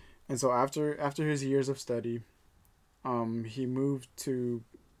 And so after his years of study, he moved to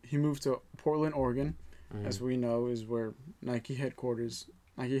Portland, Oregon, as we know is where Nike headquarters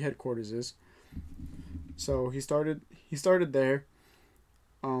is. So he started there.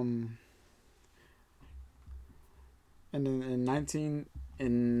 And then in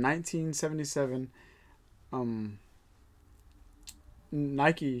 1977,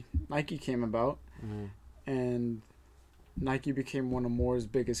 Nike came about, and Nike became one of Moore's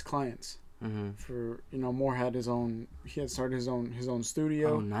biggest clients. For Moore had started his own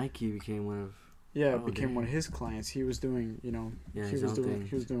studio. Oh, Nike became one of. Yeah, became one of his clients. He was doing he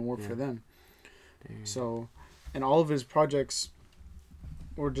was doing work for them. Damn. So, and all of his projects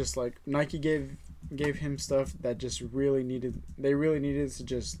were just like Nike gave him stuff that just really needed to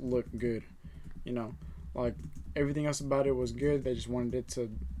just look good, like everything else about it was good. They just wanted it to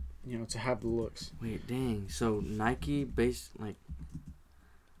to have the looks. Wait, dang. So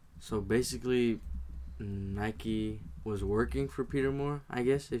basically Nike was working for Peter Moore, I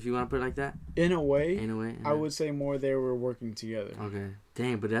guess, if you want to put it like that. In a way, I would say more they were working together. Okay.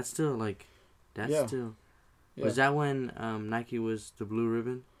 Dang, but that's still like still. Yeah. Was that when Nike was the blue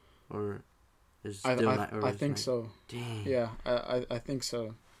ribbon, or is still I think so. Dang. Yeah, I think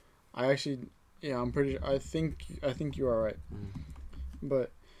so. I actually I'm pretty. I think you are right.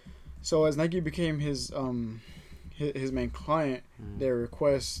 But so as Nike became his main client, their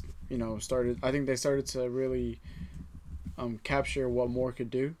requests started. I think they started to really capture what Moore could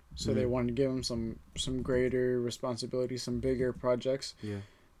do. So they wanted to give him some greater responsibility, some bigger projects. Yeah.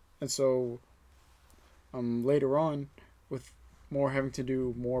 And so later on, with Moore having to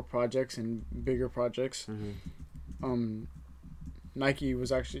do more projects and bigger projects,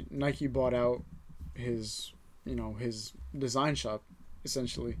 Nike bought out his design shop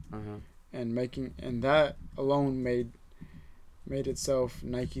essentially, and that alone made itself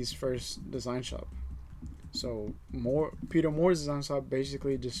Nike's first design shop. So Peter Moore's design shop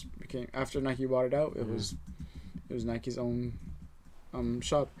basically just became, after Nike bought it out, it was Nike's own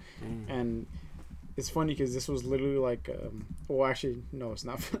shop. And it's funny because this was literally like actually no, it's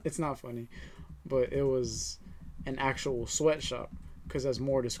not it's not funny, but it was an actual sweatshop, because as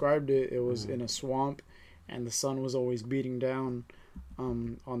Moore described it, it was in a swamp, and the sun was always beating down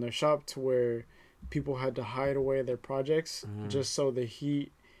on their shop to where people had to hide away their projects just so the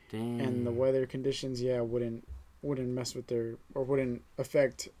heat and the weather conditions wouldn't mess with wouldn't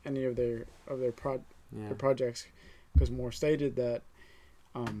affect any of their projects, because Moore stated that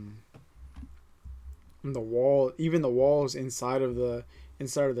the walls inside of their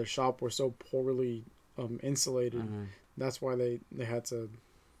shop were so poorly insulated. That's why they had to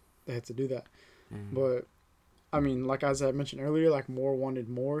do that. But I mean, like as I mentioned earlier, like Moore wanted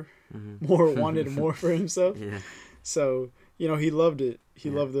more. Moore wanted more for himself. Yeah. So he loved it. He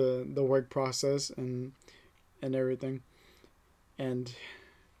loved the work process and everything. And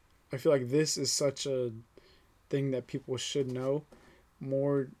I feel like this is such a thing that people should know.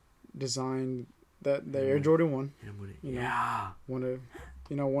 Moore designed the Air Jordan 1.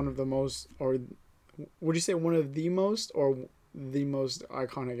 One of the most, or would you say one of the most, or the most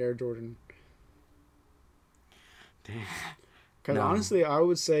iconic Air Jordan? Because honestly, I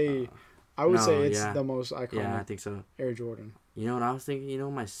would say it's the most iconic. Yeah, I think so. Air Jordan. You know what I was thinking? You know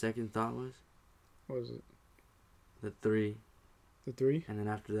what my second thought was? What was it? The 3. The 3? And then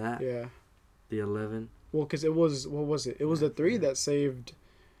after that, the 11. Well, because it was, what was it? It was the 3 that saved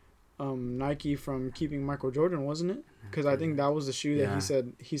Nike from keeping Michael Jordan, wasn't it? Because I think that was the shoe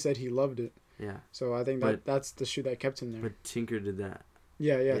that he said he loved it. Yeah. So I think that's the shoe that kept him there. But Tinker did that.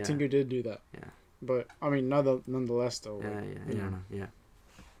 Yeah. Tinker did do that. Yeah. But I mean, nonetheless though. Yeah.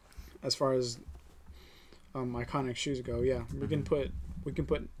 As far as iconic shoes go, yeah, we can put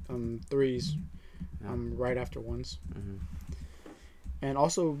threes right after ones. And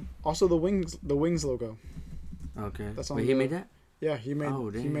also the wings logo. Okay. That's on Wait, he made that? Yeah, he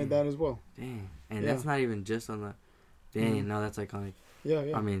made that as well. Dang. And that's not even just on the. Dang, no, that's iconic.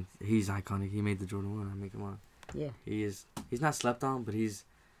 Yeah. I mean, he's iconic. He made the Jordan 1. I mean, come on. Yeah. He's not slept on, but he's.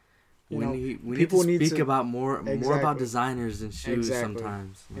 We need people to speak about more about designers and shoes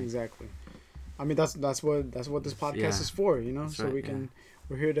sometimes. Like, exactly. I mean, that's what this podcast is for, That's so right,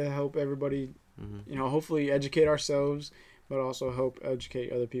 we're here to help everybody, hopefully educate ourselves, but also help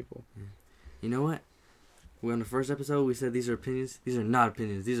educate other people. You know what? On the first episode, we said these are opinions. These are not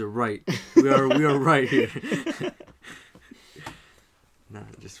opinions. These are right. We are right here. Nah,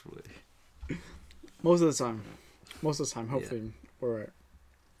 just really. Most of the time, hopefully we're right.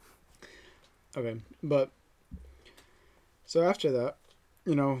 Okay, but so after that,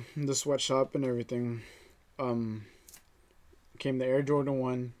 the sweatshop and everything, came the Air Jordan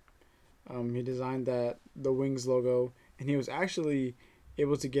 1. He designed the Wings logo, and he was actually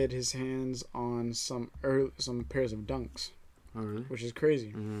able to get his hands on some pairs of Dunks. Oh, really? Which is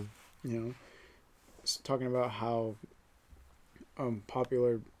crazy. Talking about how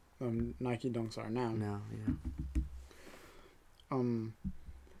popular Nike Dunks are now.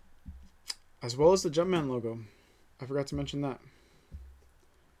 As well as the Jumpman logo. I forgot to mention that.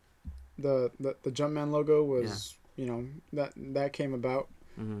 The Jumpman logo was, that came about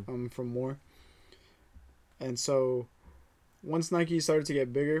from more. And so once Nike started to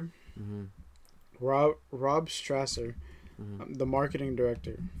get bigger, Rob Strasser, the marketing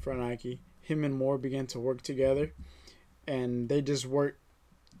director for Nike, him and Moore began to work together, and they just worked,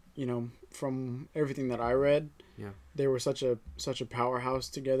 from everything that I read, they were such a powerhouse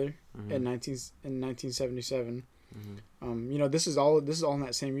together in 1977. This is all in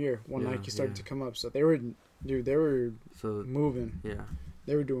that same year when Nike started to come up. So they were moving. Yeah.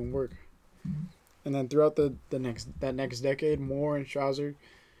 They were doing work. And then throughout the next decade, Moore and Strasser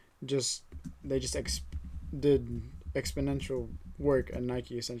did exponential work at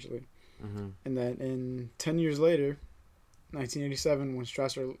Nike essentially. And then in 10 years later, 1987, when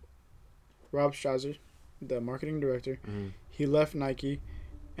Rob Strasser, the marketing director, he left Nike,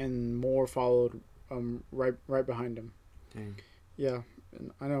 and Moore followed right behind him. Dang. Yeah,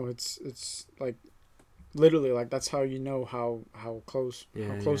 and I know it's like literally like that's how you know how close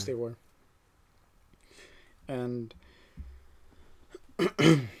they were. And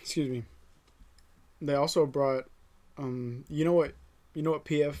excuse me. They also brought you know what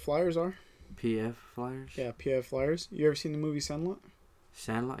PF flyers are? PF flyers? Yeah, PF flyers. You ever seen the movie Sandlot?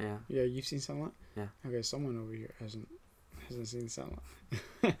 Sandlot, yeah. Yeah, you've seen Sandlot? Yeah. Okay, someone over here hasn't seen Sandlot.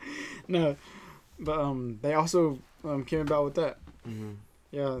 No, but they also came about with that.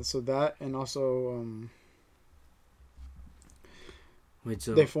 Yeah, so that, and also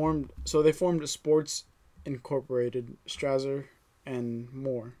they formed Sports Incorporated, Strasser and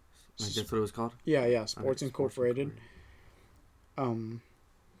Moore. Like that's what it was called? Yeah, Sports Incorporated.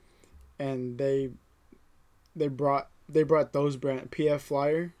 And they brought those brand PF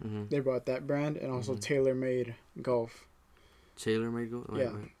Flyer. They brought that brand, and also TaylorMade Golf. TaylorMade Golf?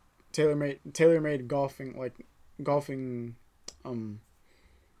 Yeah. TaylorMade golfing, like golfing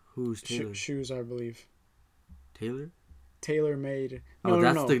who's Taylor? Shoes, I believe. Taylor? TaylorMade.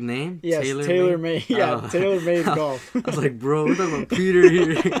 That's the name? Yes, TaylorMade. Yeah, TaylorMade Golf. I was like, bro, we're talking about Peter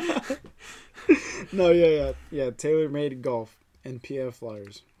here. No, yeah. TaylorMade Golf and PF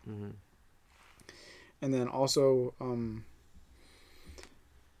Flyers. And then also,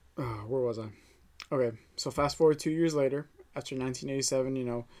 where was I? Okay, so fast forward 2 years later, after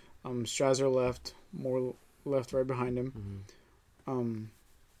 1987, Strasser left, Moore left right behind him.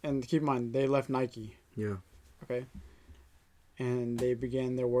 And keep in mind, they left Nike. Yeah. Okay. And they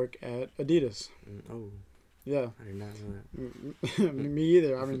began their work at Adidas. Oh. Yeah. I did not know that. Me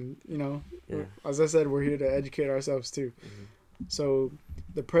either. I mean, as I said, we're here to educate ourselves too. So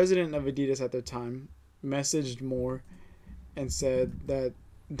the president of Adidas at the time messaged Moore and said that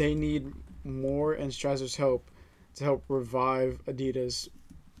they need Moore and Strasser's help to help revive Adidas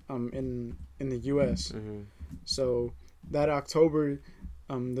in the U.S. So that October,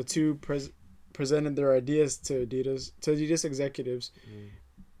 the two presented their ideas to Adidas executives,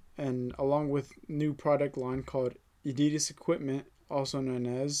 and along with new product line called Adidas Equipment, also known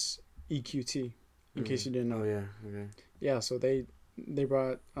as EQT, in case you didn't know. Oh yeah, okay. Yeah, so they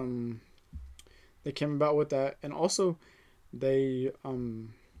brought they came about with that, and also they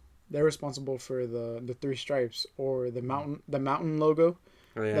they're responsible for the three stripes or the mountain logo.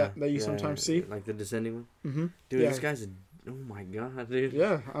 Oh yeah, that you sometimes see, like the descending one. Mm-hmm. Dude, this guy's oh my god, dude.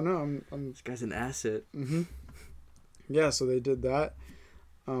 Yeah, I know. This guy's an asset. Mm-hmm. Yeah, so they did that.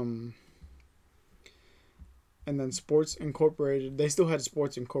 And then Sports Incorporated, they still had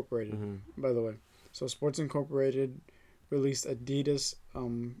Sports Incorporated, by the way. So Sports Incorporated released Adidas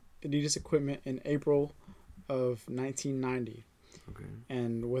equipment in April of 1990. Okay.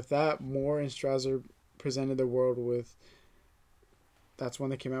 And with that, Moore and Strasser presented the world with. That's when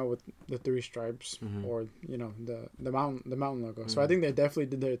they came out with the three stripes, or the mountain logo. So I think they definitely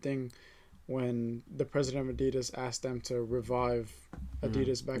did their thing when the president of Adidas asked them to revive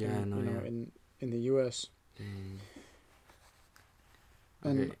Adidas back in the U.S.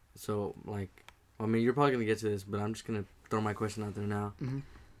 Okay, so like, I mean, you're probably gonna get to this, but I'm just gonna throw my question out there now.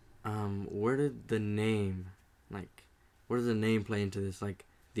 Where did the name play into this? Like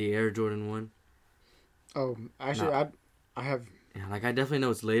the Air Jordan 1? Oh, actually, I have. Yeah, like I definitely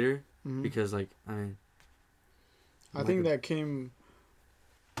know it's later because like I think that came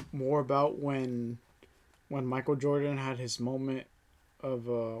more about when Michael Jordan had his moment of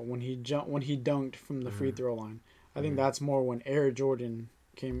when he dunked from the free throw line. I think that's more when Air Jordan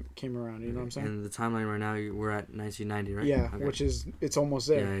came around. You know what I'm saying? And the timeline right now, we're at 1990, right? Yeah, okay. Which is it's almost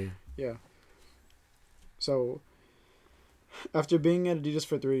there. Yeah. So after being at Adidas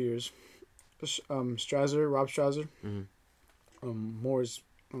for 3 years, Rob Strasser, Moore's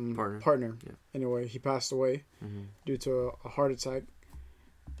partner. Yeah. Anyway, he passed away due to a heart attack,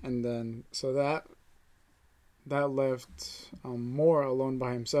 and then so that left Moore alone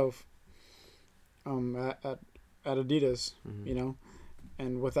by himself at Adidas,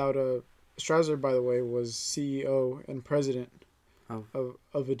 and without a Strasser, by the way, was CEO and president of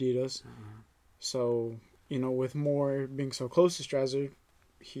Adidas. So with Moore being so close to Strasser,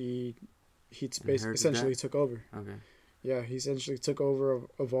 he essentially took over. Okay. Yeah, he essentially took over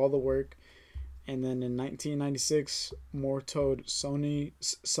of all the work. And then in 1996, Moore told Sonny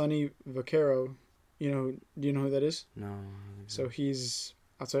Vaccaro, do you know who that is? No. So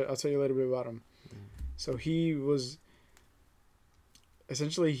I'll tell you a little bit about him. So he was,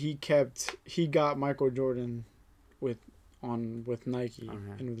 essentially he got Michael Jordan with Nike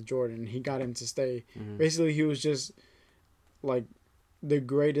and with Jordan. He got him to stay. Basically, he was just like the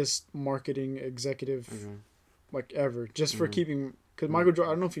greatest marketing executive like ever, just for keeping, because Michael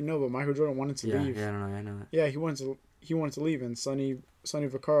Jordan, I don't know if you know, but Michael Jordan wanted to leave. Yeah, I know that. Yeah, he wanted to leave, and Sonny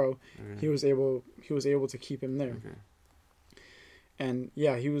Vaccaro, he was able to keep him there. Okay. And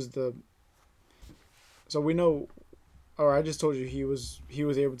yeah, he was so we know, or I just told you he was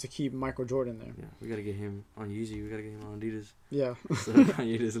able to keep Michael Jordan there. Yeah, we gotta get him on Yeezy. We gotta get him on Adidas. Yeah. So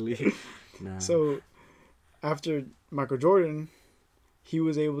Kanye doesn't leave. Nah. So after Michael Jordan, he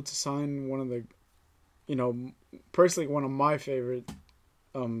was able to sign one of the, personally one of my favorite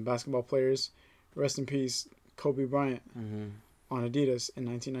basketball players, rest in peace, Kobe Bryant, on Adidas in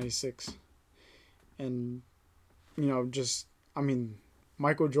 1996. And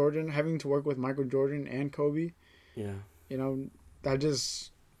Michael Jordan, having to work with Michael Jordan and Kobe, that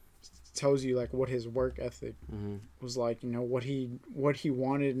just tells you like what his work ethic was like, what he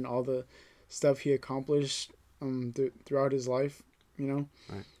wanted and all the stuff he accomplished throughout his life,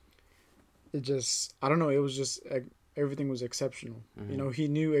 Right. It just, I don't know, it was just everything was exceptional. He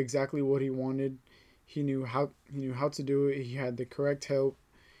knew exactly what he wanted. He knew how to do it. He had the correct help.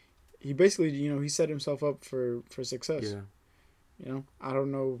 He basically, he set himself up for success. Yeah. I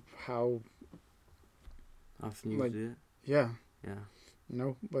don't know how often you do it. Yeah.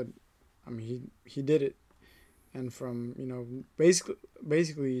 Yeah. But I mean, he did it, and from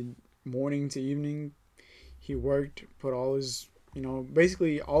basically morning to evening, he worked, put all his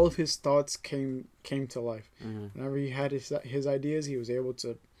basically all of his thoughts came to life. Whenever he had his ideas, he was able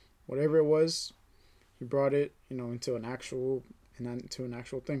to, whatever it was, he brought it into an actual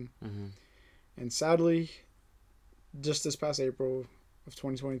thing. And sadly, just this past April of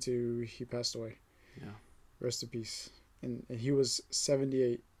 2022, he passed away. Yeah. Rest in peace. And he was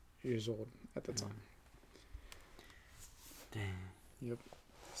 78 years old at the time. Dang. Yep.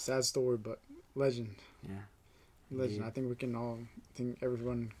 Sad story, but legend. Yeah. Legend. Yeah. I think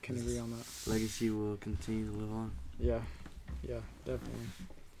everyone can agree on that. Legacy will continue to live on. Yeah. Yeah, definitely.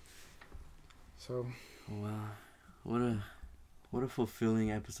 So. Wow. What a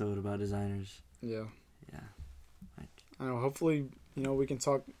fulfilling episode about designers. Yeah. Yeah. I know. Hopefully, we can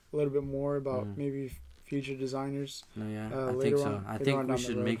talk a little bit more about maybe future designers. No, yeah. I think so. I think we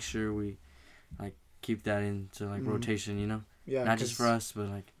should make sure we keep that into rotation. Yeah. Not just for us, but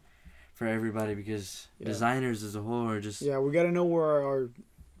for everybody, because designers as a whole are just. Yeah, we gotta know where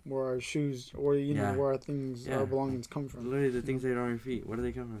where our shoes or Yeah. where our things, Yeah. our belongings come from. Literally, the things that are on your feet. Where do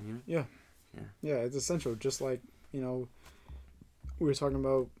they come from? You know. Yeah. Yeah. Yeah, it's essential. Just like we were talking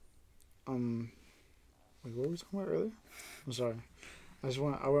about. Wait, what were we talking about earlier? I'm sorry. I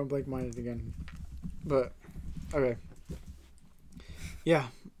went blank minded again. But okay. Yeah,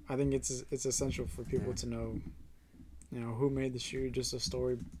 I think it's essential for people to know, who made the shoe, just a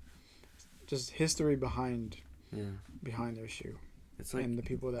story, just history behind their shoe. It's like, and the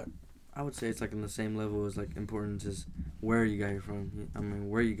people that. I would say it's like on the same level as like importance as where you got it from. I mean,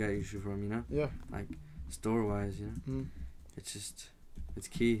 where you got your shoe from, you know? Yeah. Like store wise, you know? Mm-hmm. It's just, it's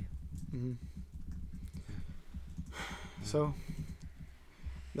key. Mm-hmm. So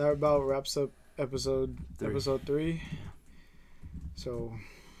that about wraps up episode 3. So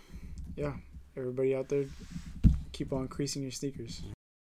yeah, everybody out there, keep on creasing your sneakers.